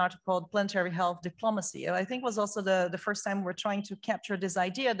wrote an article called "Planetary Health Diplomacy." I think was also the first time we're trying to capture this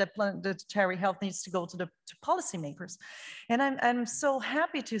idea that planetary health needs to go to policymakers, and I'm so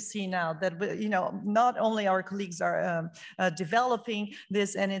happy to see now that not only our colleagues are developing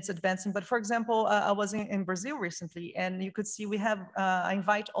this and it's advancing, but for example, I was in Brazil recently, and you could see we have, I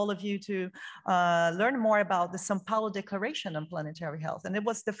invite all of you to learn more about the São Paulo Declaration on Planetary Health. And it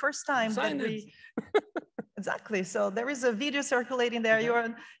was the first time that we, exactly. So there is a video circulating there.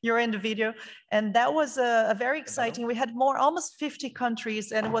 You're in the video. And that was a very exciting. We had almost 50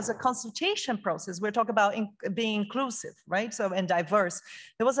 countries, and it was a consultation process. We're talking about being inclusive, right? So, and diverse.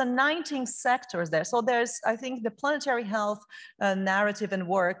 There was 19 sectors there. So there's, I think the planetary health narrative and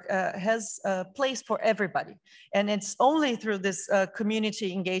work has a place for everybody. And it's only through this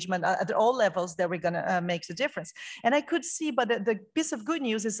community engagement at all levels that we're gonna make the difference. And I could see, but the piece of good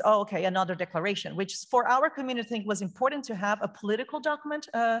news is, okay, another declaration, which for our community, I think was important to have a political document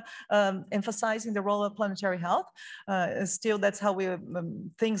emphasizing the role of planetary health. Still, that's how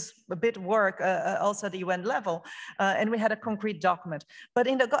things a bit work also at the UN level. And we had a concrete document. But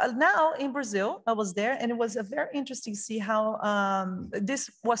now in Brazil, I was there, and it was very interesting to see how this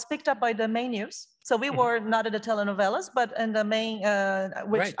was picked up by the main news. So we were not at the telenovelas, but in the main,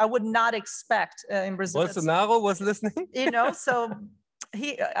 which right. I would not expect in Brazil. Bolsonaro was listening? So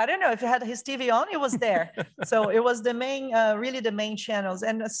I don't know if he had his TV on, it was there. So it was the main, really the main channels,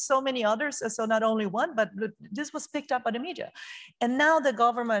 and so many others. So not only one, but this was picked up by the media. And now the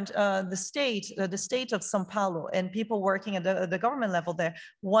government, the state of São Paulo, and people working at the government level there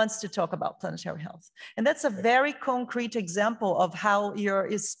wants to talk about planetary health. And that's a very concrete example of how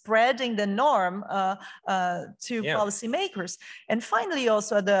is spreading the norm to policymakers. And finally,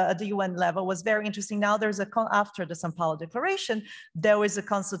 also at the UN level was very interesting. Now there's after the São Paulo Declaration, there is a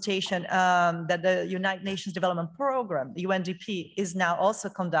consultation that the United Nations Development Program, the UNDP, is now also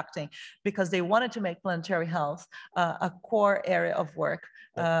conducting, because they wanted to make planetary health a core area of work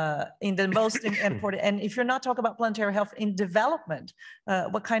in the most important. And if you're not talking about planetary health in development,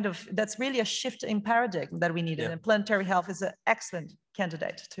 that's really a shift in paradigm that we needed. And planetary health is an excellent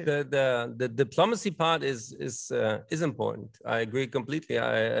candidate too. The diplomacy part is important. I agree completely.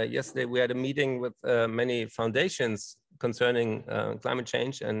 Yesterday we had a meeting with many foundations concerning climate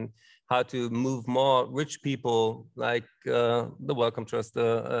change and how to move more rich people like the Wellcome Trust,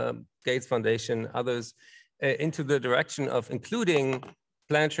 the Gates Foundation, others into the direction of including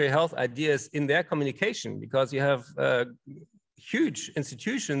planetary health ideas in their communication, because you have huge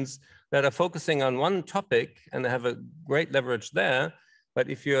institutions that are focusing on one topic and have a great leverage there. But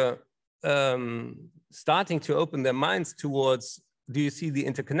if you're starting to open their minds towards, do you see the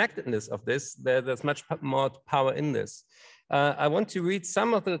interconnectedness of this? There's much more power in this. I want to read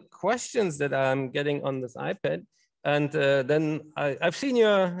some of the questions that I'm getting on this iPad. And then I've seen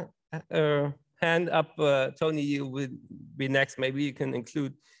your hand up, Tony, you would be next. Maybe you can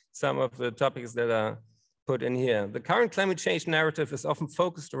include some of the topics that are put in here. The current climate change narrative is often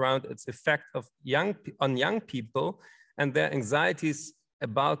focused around its effect on young people and their anxieties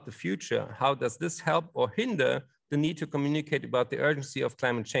about the future. How does this help or hinder the need to communicate about the urgency of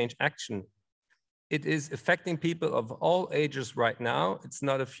climate change action? It is affecting people of all ages right now. It's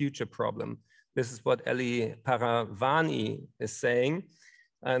not a future problem. This is what Ellie Paravani is saying.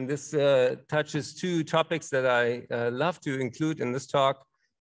 And this touches two topics that I love to include in this talk.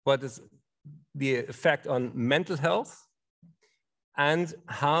 What is the effect on mental health? And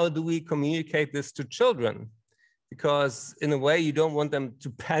how do we communicate this to children? Because in a way, you don't want them to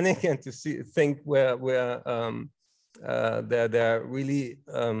panic and to think where they're really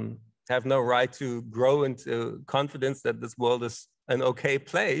have no right to grow into confidence that this world is an okay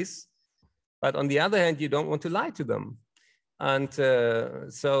place. But on the other hand, you don't want to lie to them. And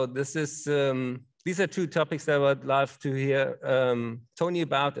so this is, these are two topics that I would love to hear Tony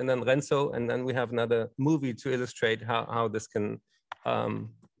about, and then Renzo, and then we have another movie to illustrate how this can,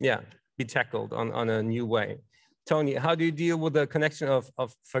 be tackled on a new way. Tony, how do you deal with the connection of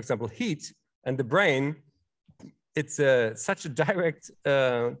for example, heat and the brain? It's such a direct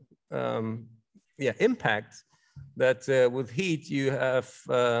impact that with heat you have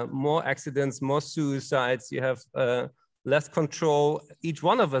more accidents, more suicides, you have less control. Each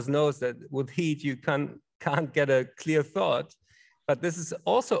one of us knows that with heat you can't get a clear thought. But this is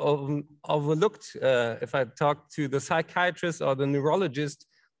also overlooked. If I talk to the psychiatrist or the neurologist,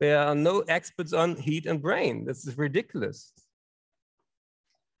 there are no experts on heat and brain. This is ridiculous.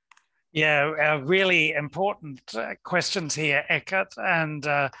 Yeah, really important questions here, Eckert, and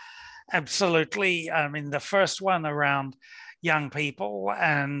absolutely. I mean, the first one around young people,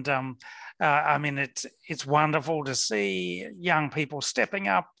 and I mean, it's wonderful to see young people stepping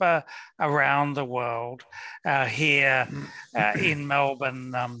up around the world. Here in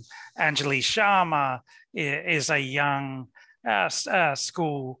Melbourne, Anjali Sharma is a young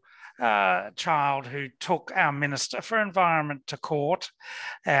school child who took our Minister for Environment to court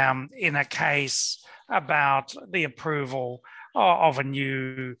in a case about the approval of a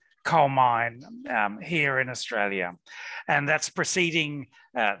new coal mine here in Australia. And that's proceeding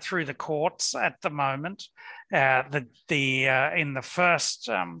through the courts at the moment. In the first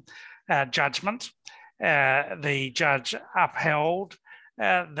judgment, the judge upheld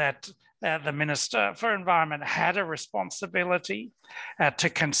that the Minister for Environment had a responsibility to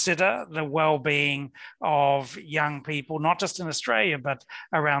consider the well-being of young people, not just in Australia, but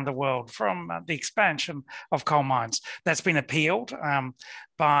around the world from the expansion of coal mines. That's been appealed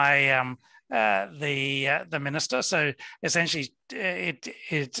by the Minister. So essentially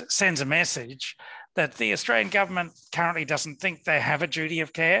it sends a message that the Australian government currently doesn't think they have a duty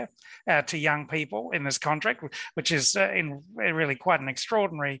of care to young people in this contract, which is really quite an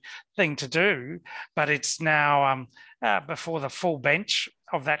extraordinary thing to do. But it's now before the full bench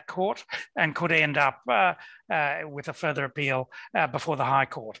of that court and could end up with a further appeal before the High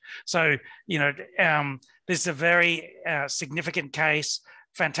Court. So, you know, this is a very significant case.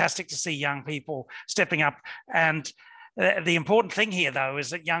 Fantastic to see young people stepping up. And the important thing here, though,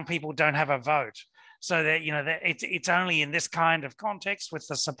 is that young people don't have a vote. So that, you know, that it's only in this kind of context, with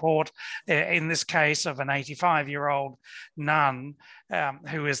the support, in this case, of an 85-year-old nun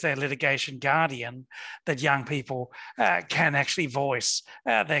who is their litigation guardian, that young people can actually voice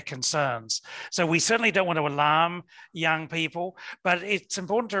their concerns. So we certainly don't want to alarm young people, but it's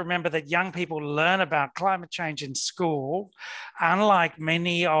important to remember that young people learn about climate change in school. Unlike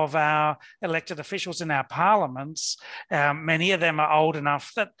many of our elected officials in our parliaments, many of them are old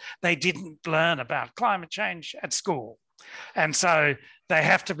enough that they didn't learn about climate change at school. And so they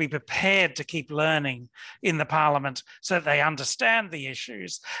have to be prepared to keep learning in the parliament so that they understand the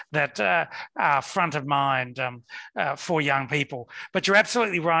issues that are front of mind for young people. But you're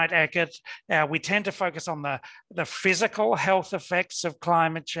absolutely right, Eckert. We tend to focus on the physical health effects of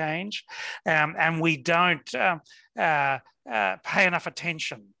climate change, and we don't pay enough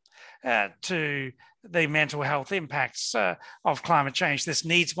attention to the mental health impacts of climate change. This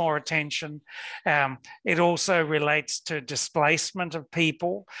needs more attention. It also relates to displacement of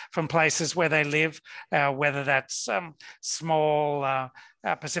people from places where they live, whether that's small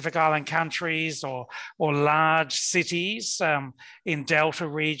Pacific Island countries or large cities in delta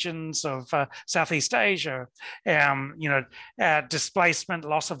regions of Southeast Asia. You know, displacement,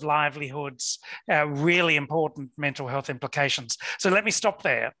 loss of livelihoods, really important mental health implications. So let me stop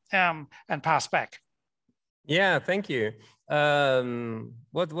there and pass back. Yeah, thank you.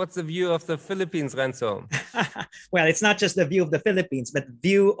 What's the view of the Philippines, Renzo? Well, it's not just the view of the Philippines, but the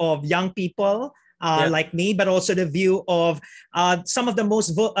view of young people like me, but also the view of some of the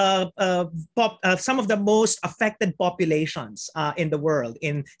most affected populations in the world,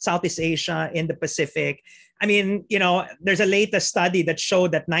 in Southeast Asia, in the Pacific. I mean, you know, there's a latest study that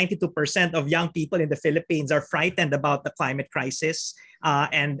showed that 92% of young people in the Philippines are frightened about the climate crisis.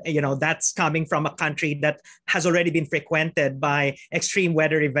 And, you know, that's coming from a country that has already been frequented by extreme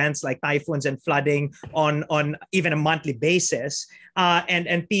weather events like typhoons and flooding on even a monthly basis.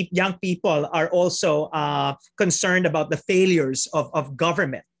 And young people are also concerned about the failures of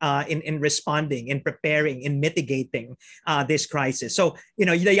government in responding, in preparing, in mitigating this crisis. So, you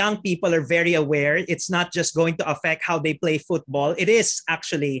know, the young people are very aware. It's not just going to affect how they play football. It is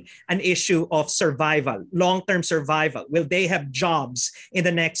actually an issue of survival, long-term survival. Will they have jobs in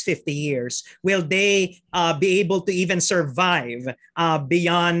the next 50 years? Will they be able to even survive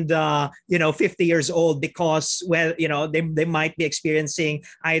beyond, 50 years old? Because, well, you know, they might be experiencing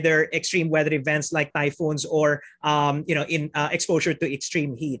either extreme weather events like typhoons or, in exposure to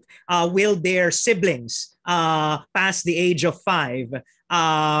extreme heat. feet? Will their siblings past the age of 5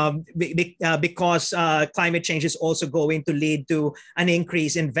 because climate change is also going to lead to an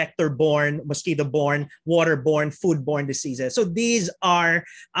increase in vector-borne, mosquito-borne, water-borne, food-borne diseases. So these are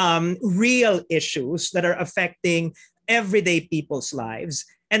real issues that are affecting everyday people's lives.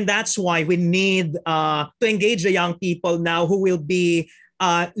 And that's why we need to engage the young people now who will be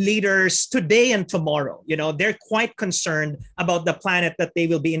leaders today and tomorrow. You know, they're quite concerned about the planet that they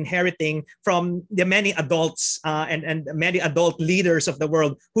will be inheriting from the many adults and many adult leaders of the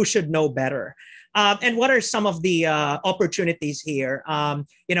world who should know better. And what are some of the opportunities here?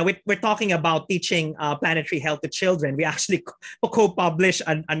 You know, we're talking about teaching planetary health to children. We actually co-published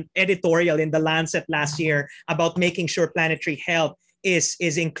an editorial in The Lancet last year about making sure planetary health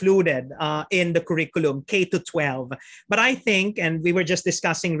is included in the curriculum K to 12. But I think, and we were just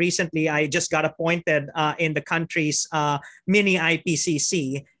discussing recently, I just got appointed in the country's mini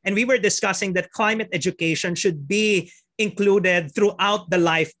IPCC, and we were discussing that climate education should be included throughout the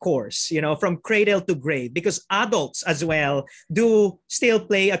life course, you know, from cradle to grave, because adults as well do still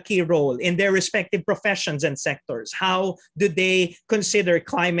play a key role in their respective professions and sectors. How do they consider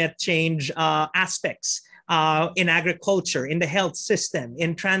climate change aspects in agriculture, in the health system,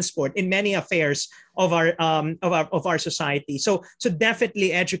 in transport, in many affairs of our society? So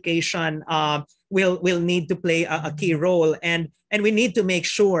definitely education will need to play a key role, and we need to make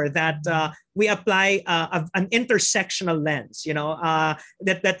sure that we apply an intersectional lens, you know,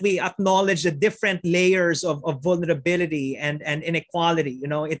 that we acknowledge the different layers of vulnerability and inequality. You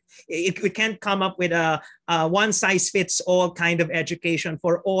know, we can't come up with a one size fits all kind of education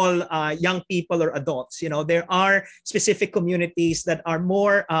for all young people or adults. You know, there are specific communities that are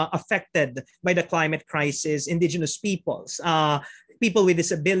more affected by the climate crisis: indigenous peoples, people with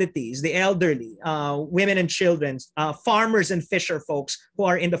disabilities, the elderly, women and children, farmers and fisher folks who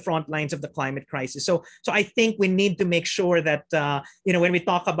are in the front lines of the climate crisis. So I think we need to make sure that, you know, when we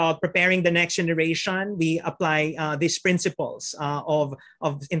talk about preparing the next generation, we apply these principles of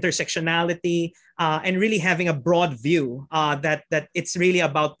intersectionality and really having a broad view that it's really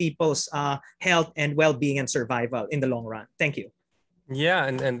about people's health and well-being and survival in the long run. Thank you. Yeah,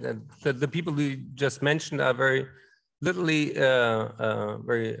 and the people you just mentioned are very literally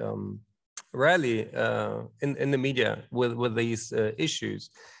very rarely in the media with these issues.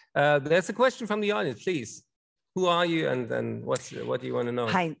 There's a question from the audience, please. Who are you, and what do you want to know?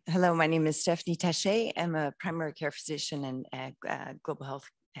 Hi, hello, my name is Stephanie Taché. I'm a primary care physician and global health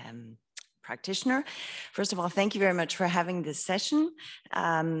practitioner. First of all, thank you very much for having this session,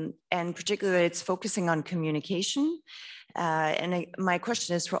 and particularly it's focusing on communication. My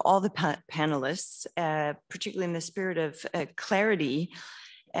question is for all the panelists, particularly in the spirit of clarity.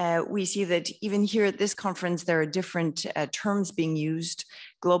 We see that even here at this conference, there are different terms being used: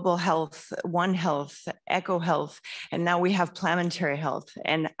 global health, One Health, eco health, and now we have planetary health.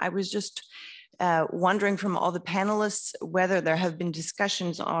 And I was just wondering from all the panelists whether there have been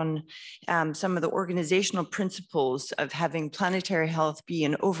discussions on some of the organizational principles of having planetary health be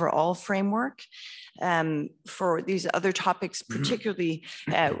an overall framework for these other topics, particularly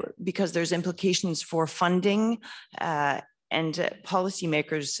because there's implications for funding and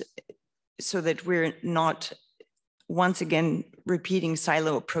policymakers, so that we're not once again repeating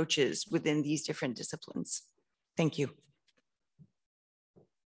silo approaches within these different disciplines. Thank you.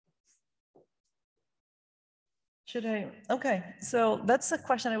 Should I? Okay, so that's a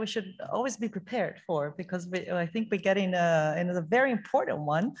question that we should always be prepared for, because I think we're getting into a very important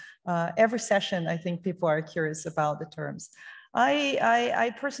one. Every session, I think people are curious about the terms.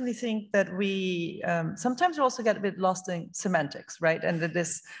 I personally think that we sometimes we also get a bit lost in semantics, right? And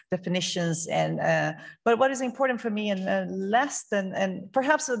this definitions but what is important for me and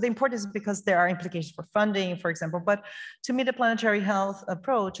perhaps the importance is because there are implications for funding, for example. But to me, the planetary health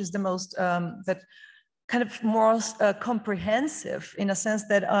approach is the most kind of more comprehensive, in a sense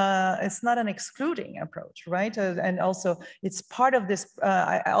that it's not an excluding approach, right? And also it's part of this,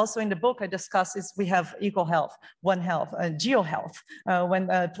 also in the book I discuss is we have eco health, One Health, geo-health. When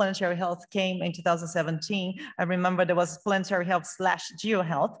planetary health came in 2017, I remember there was planetary health /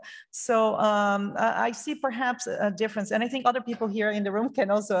 geo-health. So I see perhaps a difference. And I think other people here in the room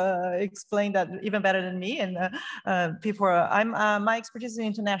can also explain that even better than me. And my expertise is in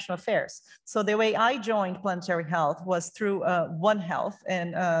international affairs. So the way I joined planetary health was through One Health,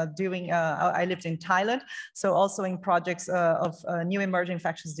 and I lived in Thailand, so also in projects of new emerging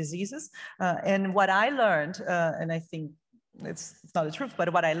infectious diseases. And what I learned, and I think it's not the truth,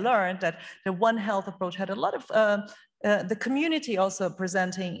 but what I learned, that the One Health approach had a lot of the community also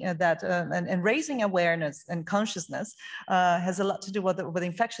presenting that and raising awareness and consciousness has a lot to do with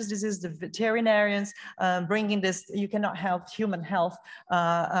infectious disease, the veterinarians bringing this. You cannot have human health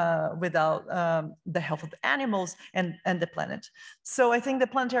without the health of the animals and the planet. So I think the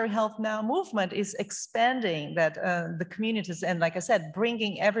Planetary Health Now movement is expanding that the communities, and like I said,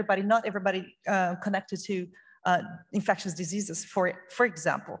 bringing everybody, not everybody connected to infectious diseases, for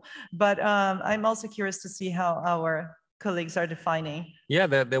example. But I'm also curious to see how our colleagues are defining. Yeah,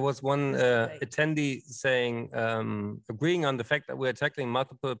 there was one attendee saying, agreeing on the fact that we're tackling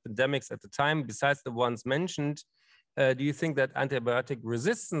multiple pandemics at the time, besides the ones mentioned. Do you think that antibiotic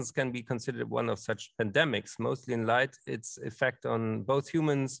resistance can be considered one of such pandemics, mostly in light its effect on both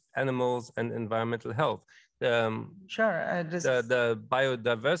humans, animals, and environmental health? Sure. The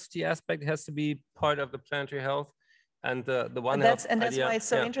biodiversity aspect has to be part of the planetary health, and the one that's why it's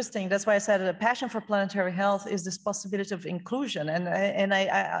so interesting. That's why I said the passion for planetary health is this possibility of inclusion. And I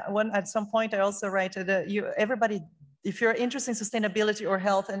at some point I also write that everybody. If you're interested in sustainability or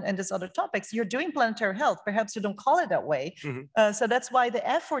health and these other topics, you're doing planetary health. Perhaps you don't call it that way. Mm-hmm. So that's why the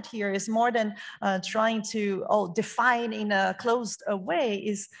effort here is more than trying to define in a closed way,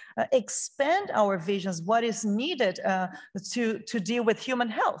 is expand our visions, what is needed to deal with human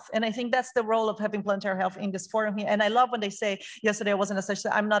health. And I think that's the role of having planetary health in this forum here. And I love when they say, yesterday I was in a session,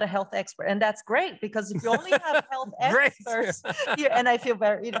 I'm not a health expert. And that's great, because if you only have health experts here, and I feel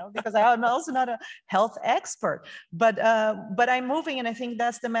very, because I'm also not a health expert, but I'm moving, and I think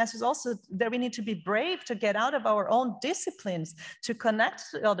that's the message also, that we need to be brave to get out of our own disciplines, to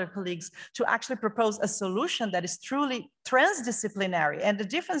connect to other colleagues, to actually propose a solution that is truly transdisciplinary. And the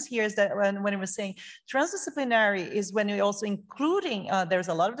difference here is that when we're saying transdisciplinary is when you're also including, there's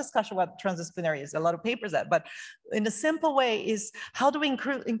a lot of discussion what transdisciplinary is, a lot of papers that, but in a simple way is, how do we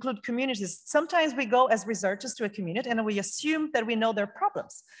include communities? Sometimes we go as researchers to a community and we assume that we know their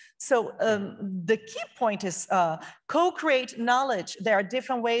problems. So the key point is co-create knowledge. There are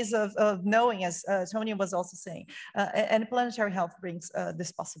different ways of knowing, as Tony was also saying, and planetary health brings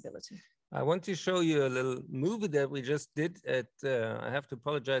this possibility. I want to show you a little movie that we just did at, I have to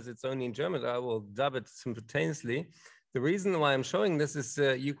apologize, it's only in German, I will dub it simultaneously. The reason why I'm showing this is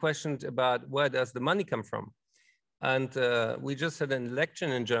you questioned about where does the money come from? And we just had an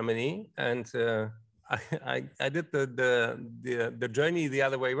election in Germany, and I did the journey the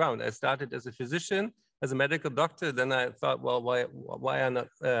other way around. I started as a physician, as a medical doctor. Then I thought, well,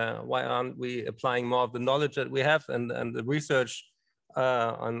 why aren't we applying more of the knowledge that we have and the research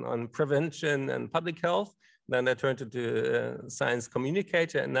on prevention and public health? Then I turned into science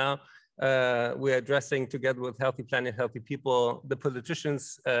communicator, and now we're addressing, together with Healthy Planet, Healthy People, the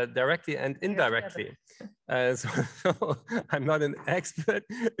politicians directly and indirectly. So I'm not an expert.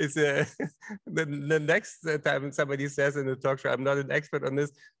 It's the next time somebody says in the talk show, I'm not an expert on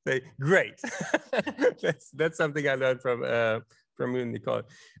this, say, great. that's something I learned from you, Nicole.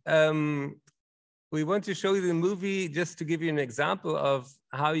 We want to show you the movie just to give you an example of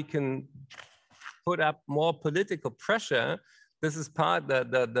how you can put up more political pressure. This is part,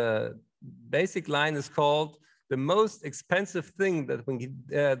 the basic line is called, the most expensive thing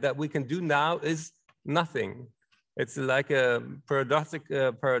that we can do now is nothing. It's like a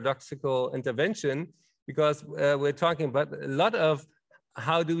paradoxical intervention, because we're talking about a lot of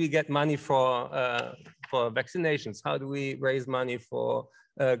how do we get money for vaccinations? How do we raise money for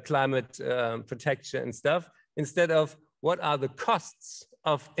climate protection and stuff, instead of what are the costs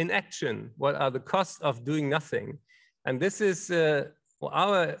of inaction? What are the costs of doing nothing? And this is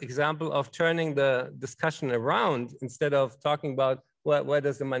our example of turning the discussion around. Instead of talking about where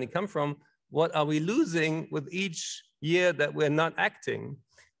does the money come from, what are we losing with each year that we're not acting?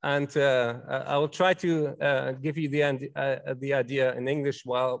 And I will try to give you the idea in English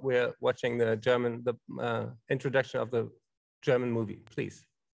while we're watching the introduction of the German movie, please.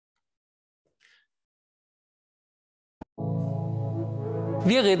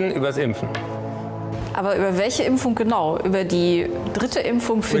 Wir reden übers Impfen. Aber über welche Impfung genau? Über die dritte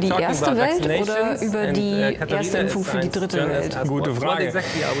Impfung für die erste Welt oder über die erste Impfung für die dritte Welt? Gute Frage.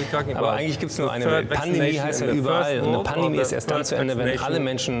 Aber eigentlich gibt es nur eine Welt. Pandemie heißt ja überall. Und eine Pandemie ist erst dann zu Ende, wenn alle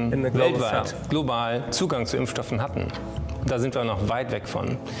Menschen weltweit, global Zugang zu Impfstoffen hatten. Da sind wir noch weit weg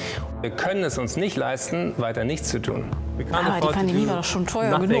von. Wir können es uns nicht leisten, weiter nichts zu tun. Aber die Pandemie war doch schon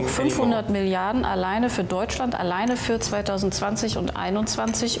teuer genug. 500 Milliarden alleine für Deutschland, alleine für 2020 und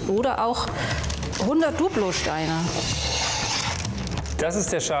 2021 oder auch 100 Duplo-Steine. Das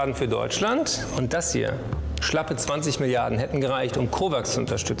ist der Schaden für Deutschland und das hier Schlappe 20 Milliarden hätten gereicht, um COVAX zu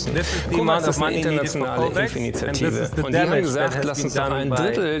unterstützen. COVAX ist eine internationale Impfinitiative. Und die haben gesagt, lass uns doch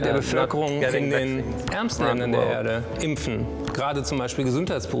 1/3 der Bevölkerung in den ärmsten Ländern der Erde impfen. Gerade zum Beispiel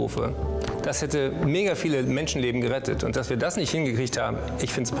Gesundheitsberufe. Das hätte mega viele Menschenleben gerettet. Und dass wir das nicht hingekriegt haben,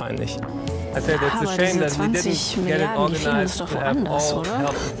 ich finde es peinlich. Aber diese 20 Milliarden, die fehlen uns doch woanders,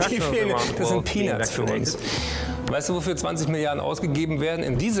 oder? Das sind Peanuts für uns. Weißt du, wofür 20 Milliarden ausgegeben werden?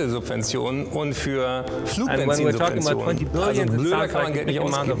 In Dieselsubventionen und für Flugbenzinsubventionen. Also blöder kann man Geld nicht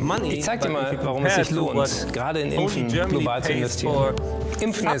ausgeben. Ich zeig dir mal, warum es sich lohnt, gerade in Impfen global zu investieren.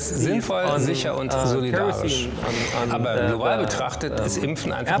 Impfen ist sinnvoll, sicher und solidarisch. Aber global betrachtet ist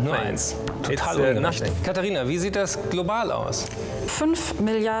Impfen einfach nur eins. Total ungerecht. Katharina, wie sieht das global aus? 5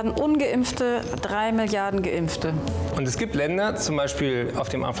 Milliarden Ungeimpfte, 3 Milliarden Geimpfte. Und es gibt Länder, zum Beispiel auf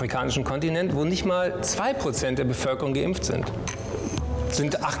dem afrikanischen Kontinent, wo nicht mal 2% der Bevölkerung geimpft sind.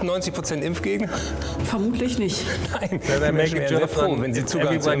 Sind 98% Impfgegner? Vermutlich nicht. Nein, die Menschen wären sehr froh, wenn sie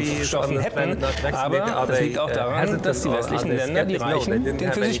Zugang zu Impfstoffen hätten. Aber das liegt auch daran, dass die westlichen Länder, die Reichen,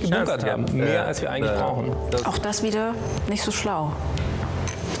 den für sich gebunkert haben. Mehr, als wir eigentlich brauchen. Auch das wieder nicht so schlau.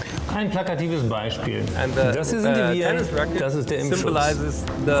 Ein plakatives Beispiel. Das hier sind die Viren, das ist der Impfschutz.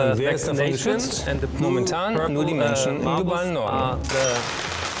 Und wer ist davon geschützt? Momentan nur die Menschen im globalen Norden.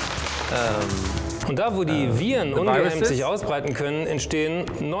 Und da, wo die Viren ungehemmt sich ausbreiten können, entstehen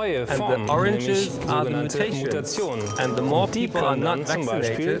neue Formen, nämlich sogenannte Mutationen. Und die können dann zum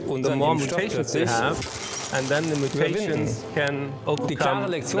Beispiel unseren Impfstoff plötzlich überwinden. Die klare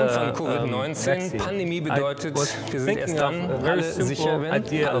Lektion von Covid-19, Pandemie bedeutet, wir sind erst dann alle sicher, wenn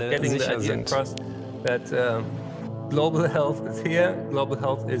alle sicher sind. Global health is here, global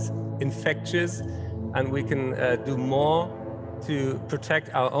health is infectious, and we can do more to protect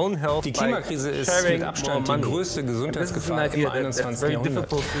our own health. Die Klimakrise ist mit Abstand die größte Gesundheitsgefahr im 21.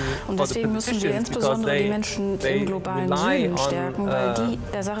 Jahrhundert. Und deswegen müssen wir insbesondere die Menschen im globalen Süden stärken, weil die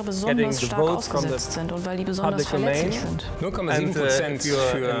der Sache besonders stark ausgesetzt sind und weil die besonders verletzlich sind. 0,7%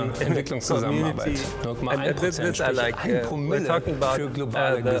 für Entwicklungszusammenarbeit. 0,1% sprich 1 Promille für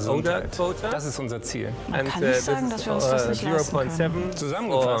globale Gesundheit. Das ist unser Ziel. Man kann nicht sagen, dass wir uns das nicht leisten können.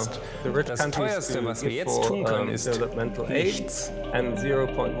 Zusammengefasst, das teuerste, was wir jetzt tun können, ist nichts. And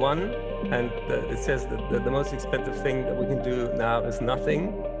 0.1, and it says that the most expensive thing that we can do now is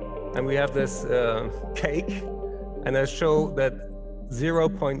nothing. And we have this cake, and I show that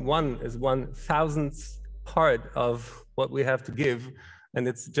 0.1 is 1,000th part of what we have to give, and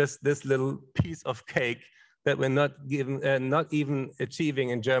it's just this little piece of cake that we're not even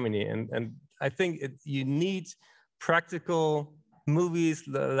achieving in Germany. And I think you need practical movies.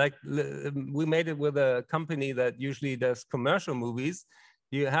 Like we made it with a company that usually does commercial movies.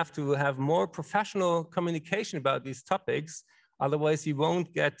 You have to have more professional communication about these topics. Otherwise, you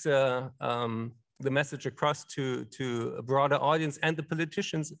won't get the message across to a broader audience and the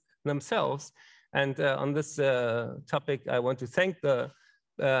politicians themselves. And on this topic, I want to thank the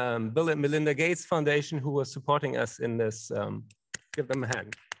Bill and Melinda Gates Foundation, who was supporting us in this. Give them a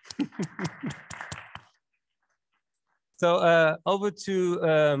hand. So over to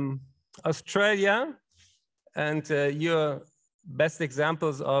Australia, and your best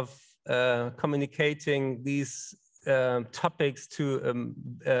examples of communicating these topics to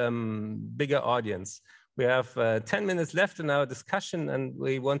a bigger audience. We have 10 minutes left in our discussion, and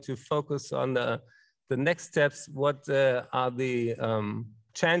we want to focus on the next steps. What are the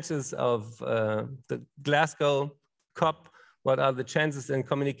chances of the Glasgow COP? What are the chances in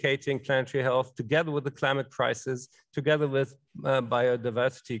communicating planetary health together with the climate crisis, together with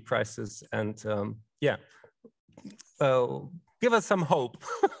biodiversity crisis? And yeah, give us some hope,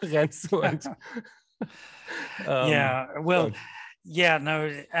 Renzo. Yeah, well, yeah, no,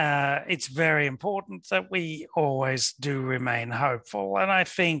 it's very important that we always do remain hopeful. And I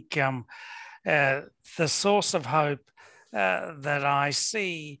think the source of hope that I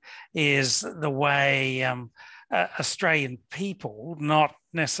see is the way Australian people, not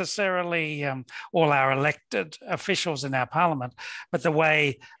necessarily all our elected officials in our parliament, but the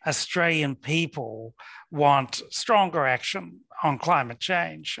way Australian people want stronger action on climate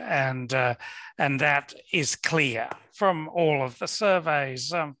change. And that is clear from all of the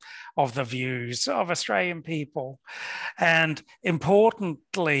surveys of the views of Australian people. And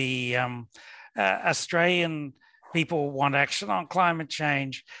importantly, Australian people want action on climate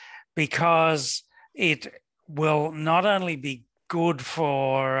change because it will not only be good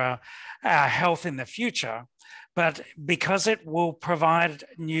for our health in the future, but because it will provide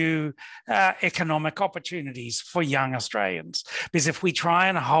new economic opportunities for young Australians. Because if we try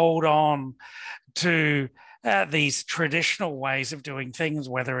and hold on to these traditional ways of doing things,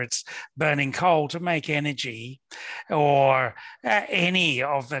 whether it's burning coal to make energy or any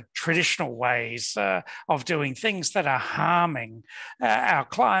of the traditional ways of doing things that are harming our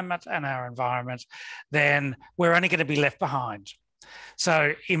climate and our environment, then we're only going to be left behind.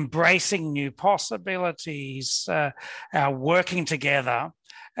 So embracing new possibilities, working together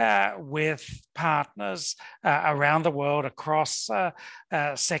with partners around the world across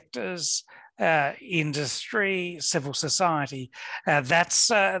sectors, industry, civil society, that's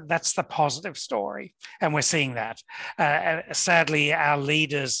the positive story. And we're seeing that. Sadly, our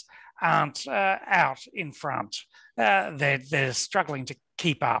leaders aren't out in front. They're struggling to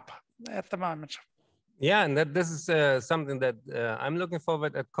keep up at the moment. Yeah, and this is something that I'm looking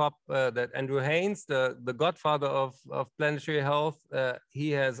forward at COP, that Andrew Haynes, the godfather of planetary health,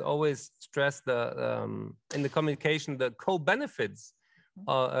 he has always stressed in the communication the co-benefits.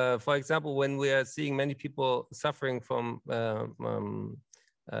 For example, when we are seeing many people suffering from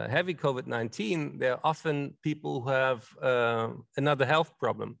heavy COVID-19, they're often people who have another health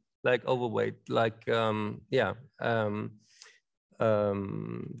problem, like overweight, like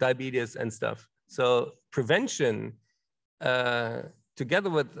diabetes and stuff. So prevention, together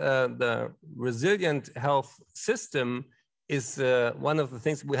with the resilient health system, is one of the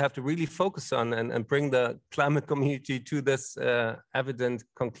things we have to really focus on and bring the climate community to this evident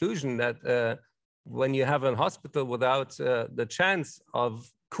conclusion that when you have a hospital without the chance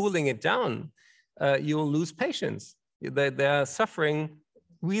of cooling it down, you will lose patients. They are suffering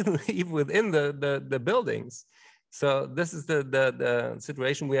even within the buildings. So this is the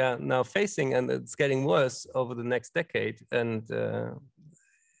situation we are now facing, and it's getting worse over the next decade. And the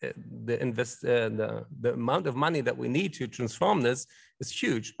amount of money that we need to transform this is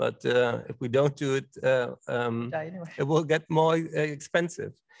huge. But if we don't do it, it will get more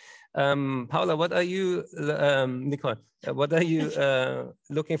expensive. Paula, what are you, Nicole? What are you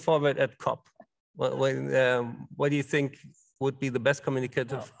looking forward at COP? What do you think would be the best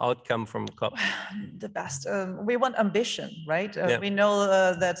communicative outcome from COP? The best. We want ambition, right? We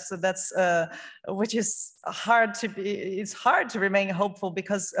know that's which is hard to be. It's hard to remain hopeful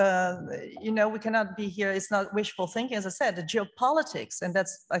because you know, we cannot be here. It's not wishful thinking, as I said. The geopolitics, and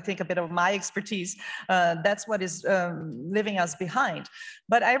that's, I think, a bit of my expertise. That's what is leaving us behind.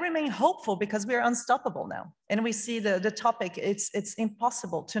 But I remain hopeful because we are unstoppable now, and we see the topic. It's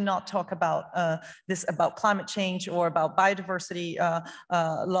impossible to not talk about this, about climate change or about biodiversity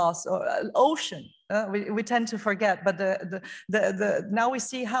loss or ocean. We tend to forget, but now we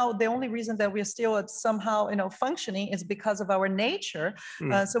see how the only reason that we're still somehow, you know, functioning is because of our nature.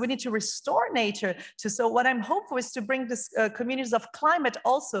 So we need to restore nature. So what I'm hopeful is to bring this communities of climate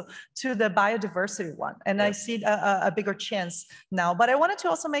also to the biodiversity one, and I see a bigger chance now. But I wanted to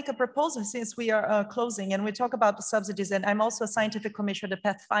also make a proposal since we are closing, and we talk about the subsidies. And I'm also a scientific commissioner, the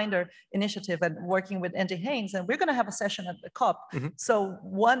Pathfinder Initiative, and working with Andy Haynes, and we're going to have a session at the COP. So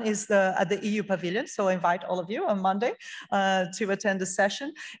one is at the EU Pavilion. So I invite all of you on Monday to attend the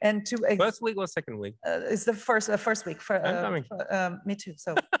session and to first week or second week. It's the first week. Me too.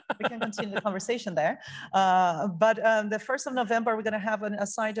 So we can continue the conversation there. But the 1st of November, we're going to have a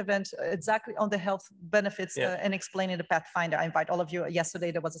side event exactly on the health benefits and explaining the Pathfinder. I invite all of you.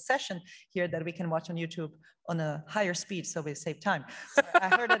 Yesterday there was a session here that we can watch on YouTube on a higher speed, so we save time. So I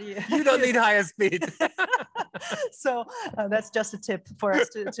heard that you don't need higher speed. So that's just a tip for us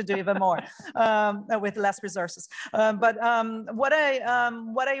to do even more with less resources. But what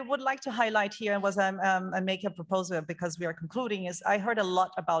I would like to highlight here was I make a proposal because we are concluding is I heard a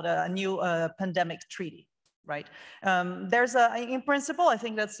lot about a new pandemic treaty. Right. There's in principle, I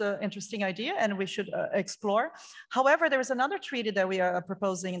think that's an interesting idea and we should explore. However, there is another treaty that we are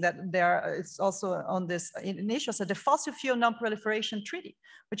proposing that it's also on this initiative, so the Fossil Fuel Non-Proliferation Treaty,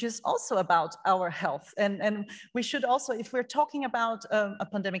 which is also about our health. And we should also, if we're talking about a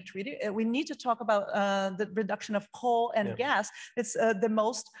pandemic treaty, we need to talk about the reduction of coal and gas. It's the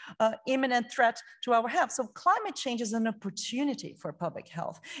most imminent threat to our health. So climate change is an opportunity for public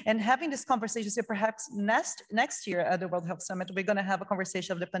health. And having this conversation, so perhaps next year at the World Health Summit, we're going to have a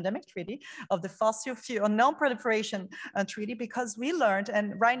conversation of the pandemic treaty, of the fossil fuel non-proliferation treaty, because we learned,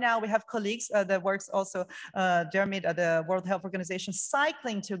 and right now we have colleagues that works also, Jeremy at the World Health Organization,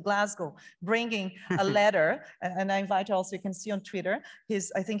 cycling to Glasgow, bringing a letter, and I invite also, you can see on Twitter,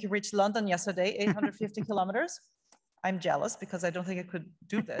 I think he reached London yesterday, 850 kilometers. I'm jealous because I don't think I could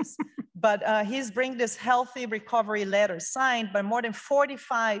do this, but he's bringing this healthy recovery letter signed by more than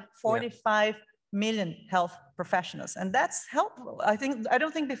 45 million health professionals, and that's helpful. I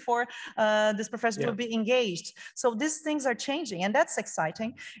don't think before this profession would be engaged. So these things are changing, and that's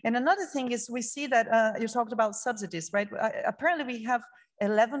exciting. And another thing is we see that you talked about subsidies, right? Apparently we have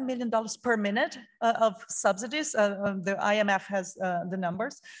 $11 million per minute of subsidies. The IMF has the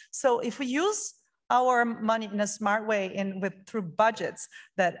numbers. So if we use our money in a smart way and through budgets,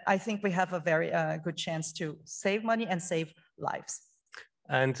 that I think we have a very good chance to save money and save lives.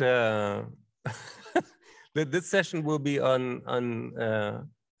 And this session will be on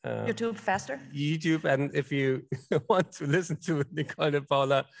YouTube faster? YouTube, and if you want to listen to Nicole and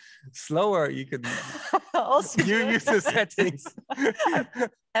Paula slower, you can use the settings.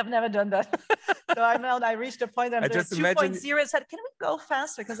 I've never done that. So I reached a point that 2.0 said, can we go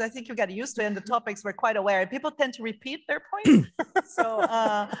faster? Because I think you got used to it and the topics were quite aware. People tend to repeat their points. So,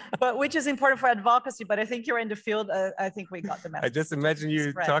 but which is important for advocacy, but I think you're in the field. I think we got the message. I just imagine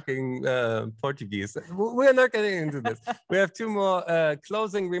you talking Portuguese. We're not getting into this. We have two more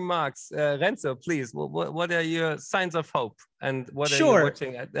closing remarks. Renzo, please, what are your signs of hope? And what are you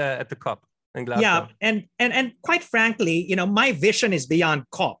watching at the COP? Yeah, and quite frankly, you know, my vision is beyond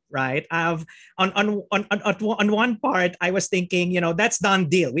COP, right? On one part, I was thinking, you know, that's done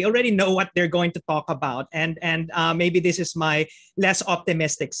deal. We already know what they're going to talk about, and maybe this is my less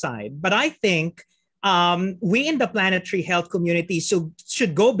optimistic side. But I think we in the planetary health community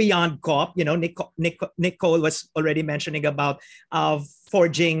should go beyond COP. You know, Nicole was already mentioning about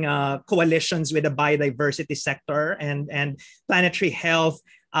forging coalitions with the biodiversity sector and planetary health.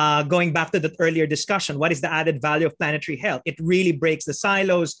 Going back to the earlier discussion, what is the added value of planetary health? It really breaks the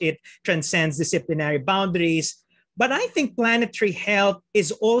silos. It transcends disciplinary boundaries. But I think planetary health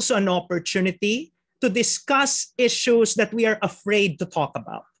is also an opportunity to discuss issues that we are afraid to talk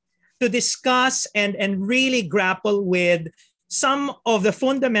about, to discuss and really grapple with some of the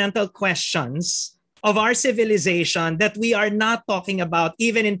fundamental questions of our civilization that we are not talking about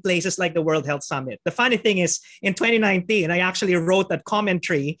even in places like the World Health Summit. The funny thing is, in 2019, I actually wrote that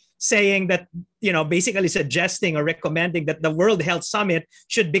commentary saying that, you know, basically suggesting or recommending that the World Health Summit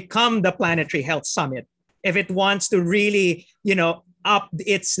should become the Planetary Health Summit if it wants to really, you know, up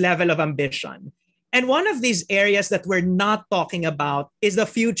its level of ambition. And one of these areas that we're not talking about is the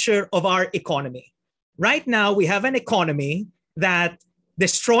future of our economy. Right now, we have an economy that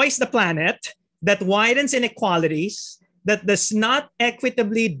destroys the planet, that widens inequalities, that does not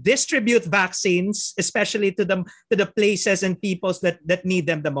equitably distribute vaccines, especially to the places and peoples that need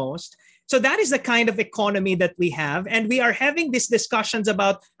them the most. So that is the kind of economy that we have. And we are having these discussions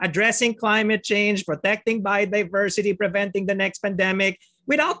about addressing climate change, protecting biodiversity, preventing the next pandemic,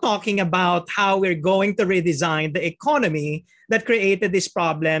 without talking about how we're going to redesign the economy that created these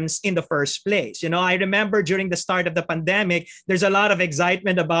problems in the first place. You know, I remember during the start of the pandemic, there's a lot of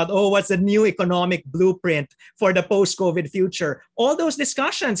excitement about, oh, what's the new economic blueprint for the post-COVID future? All those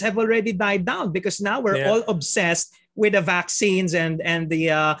discussions have already died down because now we're all obsessed with the vaccines and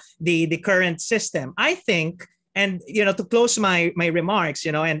the current system. I think, and you know, to close my remarks,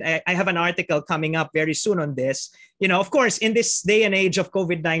 you know, and I have an article coming up very soon on this. You know, of course, in this day and age of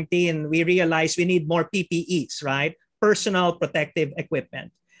COVID-19, we realize we need more PPEs, right? Personal protective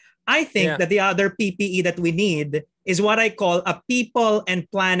equipment. I think that the other PPE that we need is what I call a people and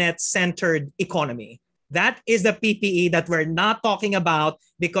planet-centered economy. That is the PPE that we're not talking about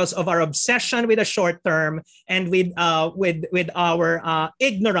because of our obsession with the short term and with our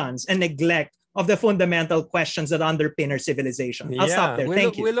ignorance and neglect of the fundamental questions that underpin our civilization. I'll stop there.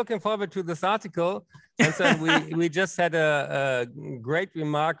 Thank you. We're looking forward to this article. And so we just had a great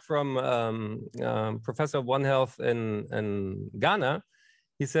remark from Professor of One Health in Ghana.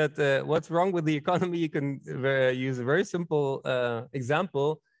 He said, what's wrong with the economy? You can use a very simple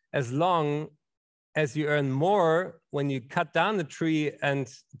example. As long as you earn more when you cut down the tree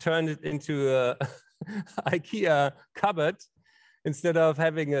and turn it into a IKEA cupboard, instead of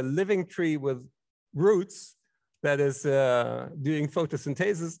having a living tree with roots that is doing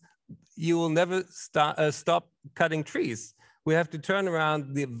photosynthesis, you will never stop cutting trees. We have to turn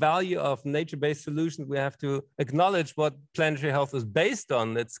around the value of nature-based solutions. We have to acknowledge what planetary health is based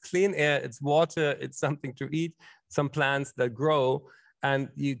on. It's clean air, it's water, it's something to eat, some plants that grow, and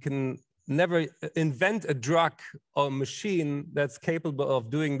you can never invent a drug or machine that's capable of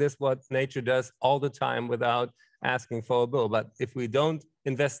doing this, what nature does all the time without asking for a bill. But if we don't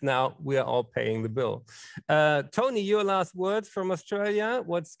invest now, we are all paying the bill. Tony, your last words from Australia.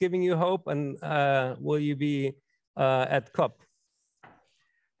 What's giving you hope, and will you be at COP?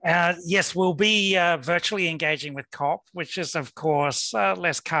 Yes, we'll be virtually engaging with COP, which is, of course,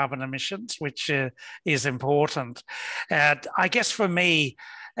 less carbon emissions, which is important. I guess for me,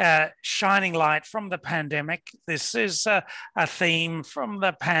 shining light from the pandemic. This is a theme from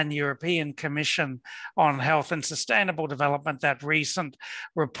the Pan-European Commission on Health and Sustainable Development, that recent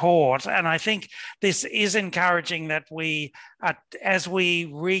report. And I think this is encouraging that we, as we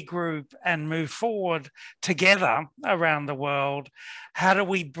regroup and move forward together around the world, how do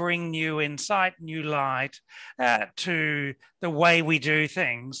we bring new insight, new light to the way we do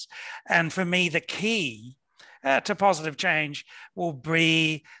things? And for me, the key to positive change will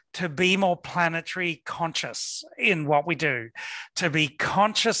be to be more planetary conscious in what we do, to be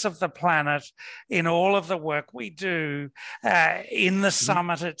conscious of the planet in all of the work we do, in the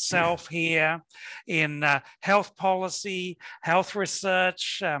summit itself here, in health policy, health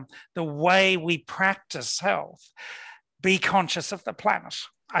research, the way we practice health. Be conscious of the planet.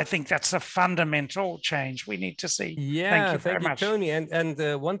 I think that's a fundamental change we need to see. Yeah, thank you, Tony.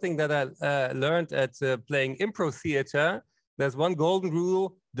 And one thing that I learned at playing improv theater, there's one golden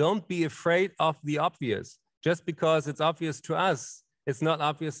rule: don't be afraid of the obvious. Just because it's obvious to us, it's not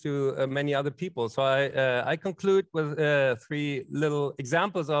obvious to many other people. So I conclude with 3 little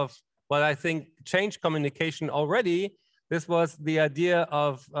examples of what I think changed communication already. This was the idea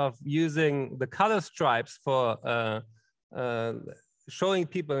of using the color stripes for showing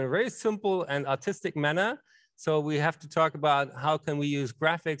people in a very simple and artistic manner. So we have to talk about how can we use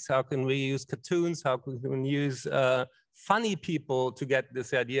graphics, how can we use cartoons, how can we use funny people to get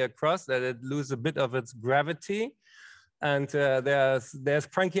this idea across, that it loses a bit of its gravity. And there's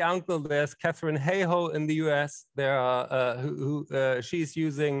Cranky Uncle, there's Catherine Hayhoe in the US. There are she's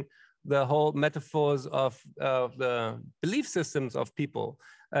using the whole metaphors of the belief systems of people,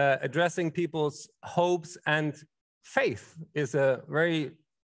 addressing people's hopes, and faith is a very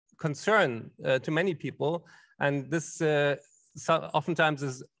concern to many people. And this oftentimes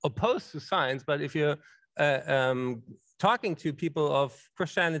is opposed to science, but if you're talking to people of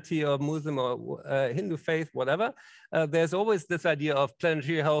Christianity or Muslim or Hindu faith, whatever, there's always this idea of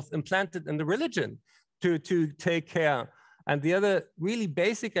planetary health implanted in the religion to take care. And the other really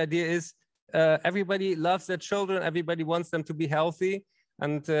basic idea is everybody loves their children, everybody wants them to be healthy.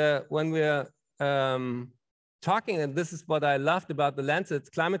 And when we're talking, and this is what I loved about the Lancet's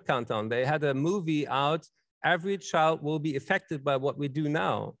Climate Countdown, they had a movie out, every child will be affected by what we do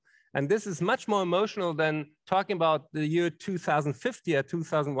now. And this is much more emotional than talking about the year 2050 or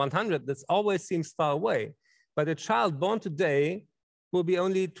 2100. This always seems far away. But a child born today will be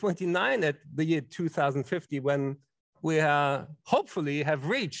only 29 at the year 2050, when we hopefully have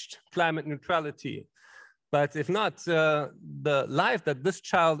reached climate neutrality. But if not, the life that this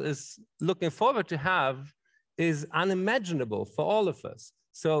child is looking forward to have is unimaginable for all of us.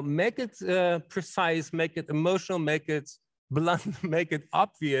 So make it precise, make it emotional, make it blunt, make it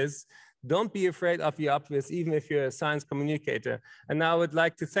obvious. Don't be afraid of the obvious, even if you're a science communicator. And now I would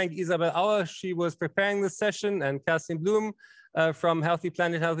like to thank Isabel Auer. She was preparing this session, and Kerstin Blum from Healthy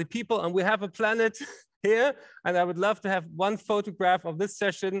Planet, Healthy People. And we have a planet here, and I would love to have one photograph of this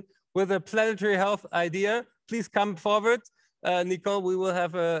session with a planetary health idea. Please come forward. Nicole, we will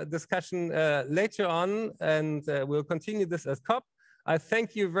have a discussion later on, and we'll continue this as COP. I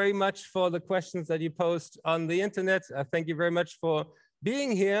thank you very much for the questions that you post on the internet. I thank you very much for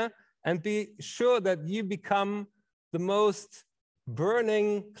being here, and be sure that you become the most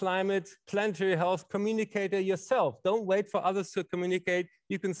burning climate planetary health communicator yourself. Don't wait for others to communicate.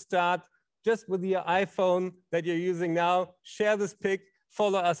 You can start just with your iPhone that you're using now. Share this pic,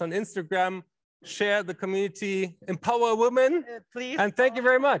 follow us on Instagram, share the community, empower women. Please. And thank you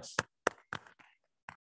very much.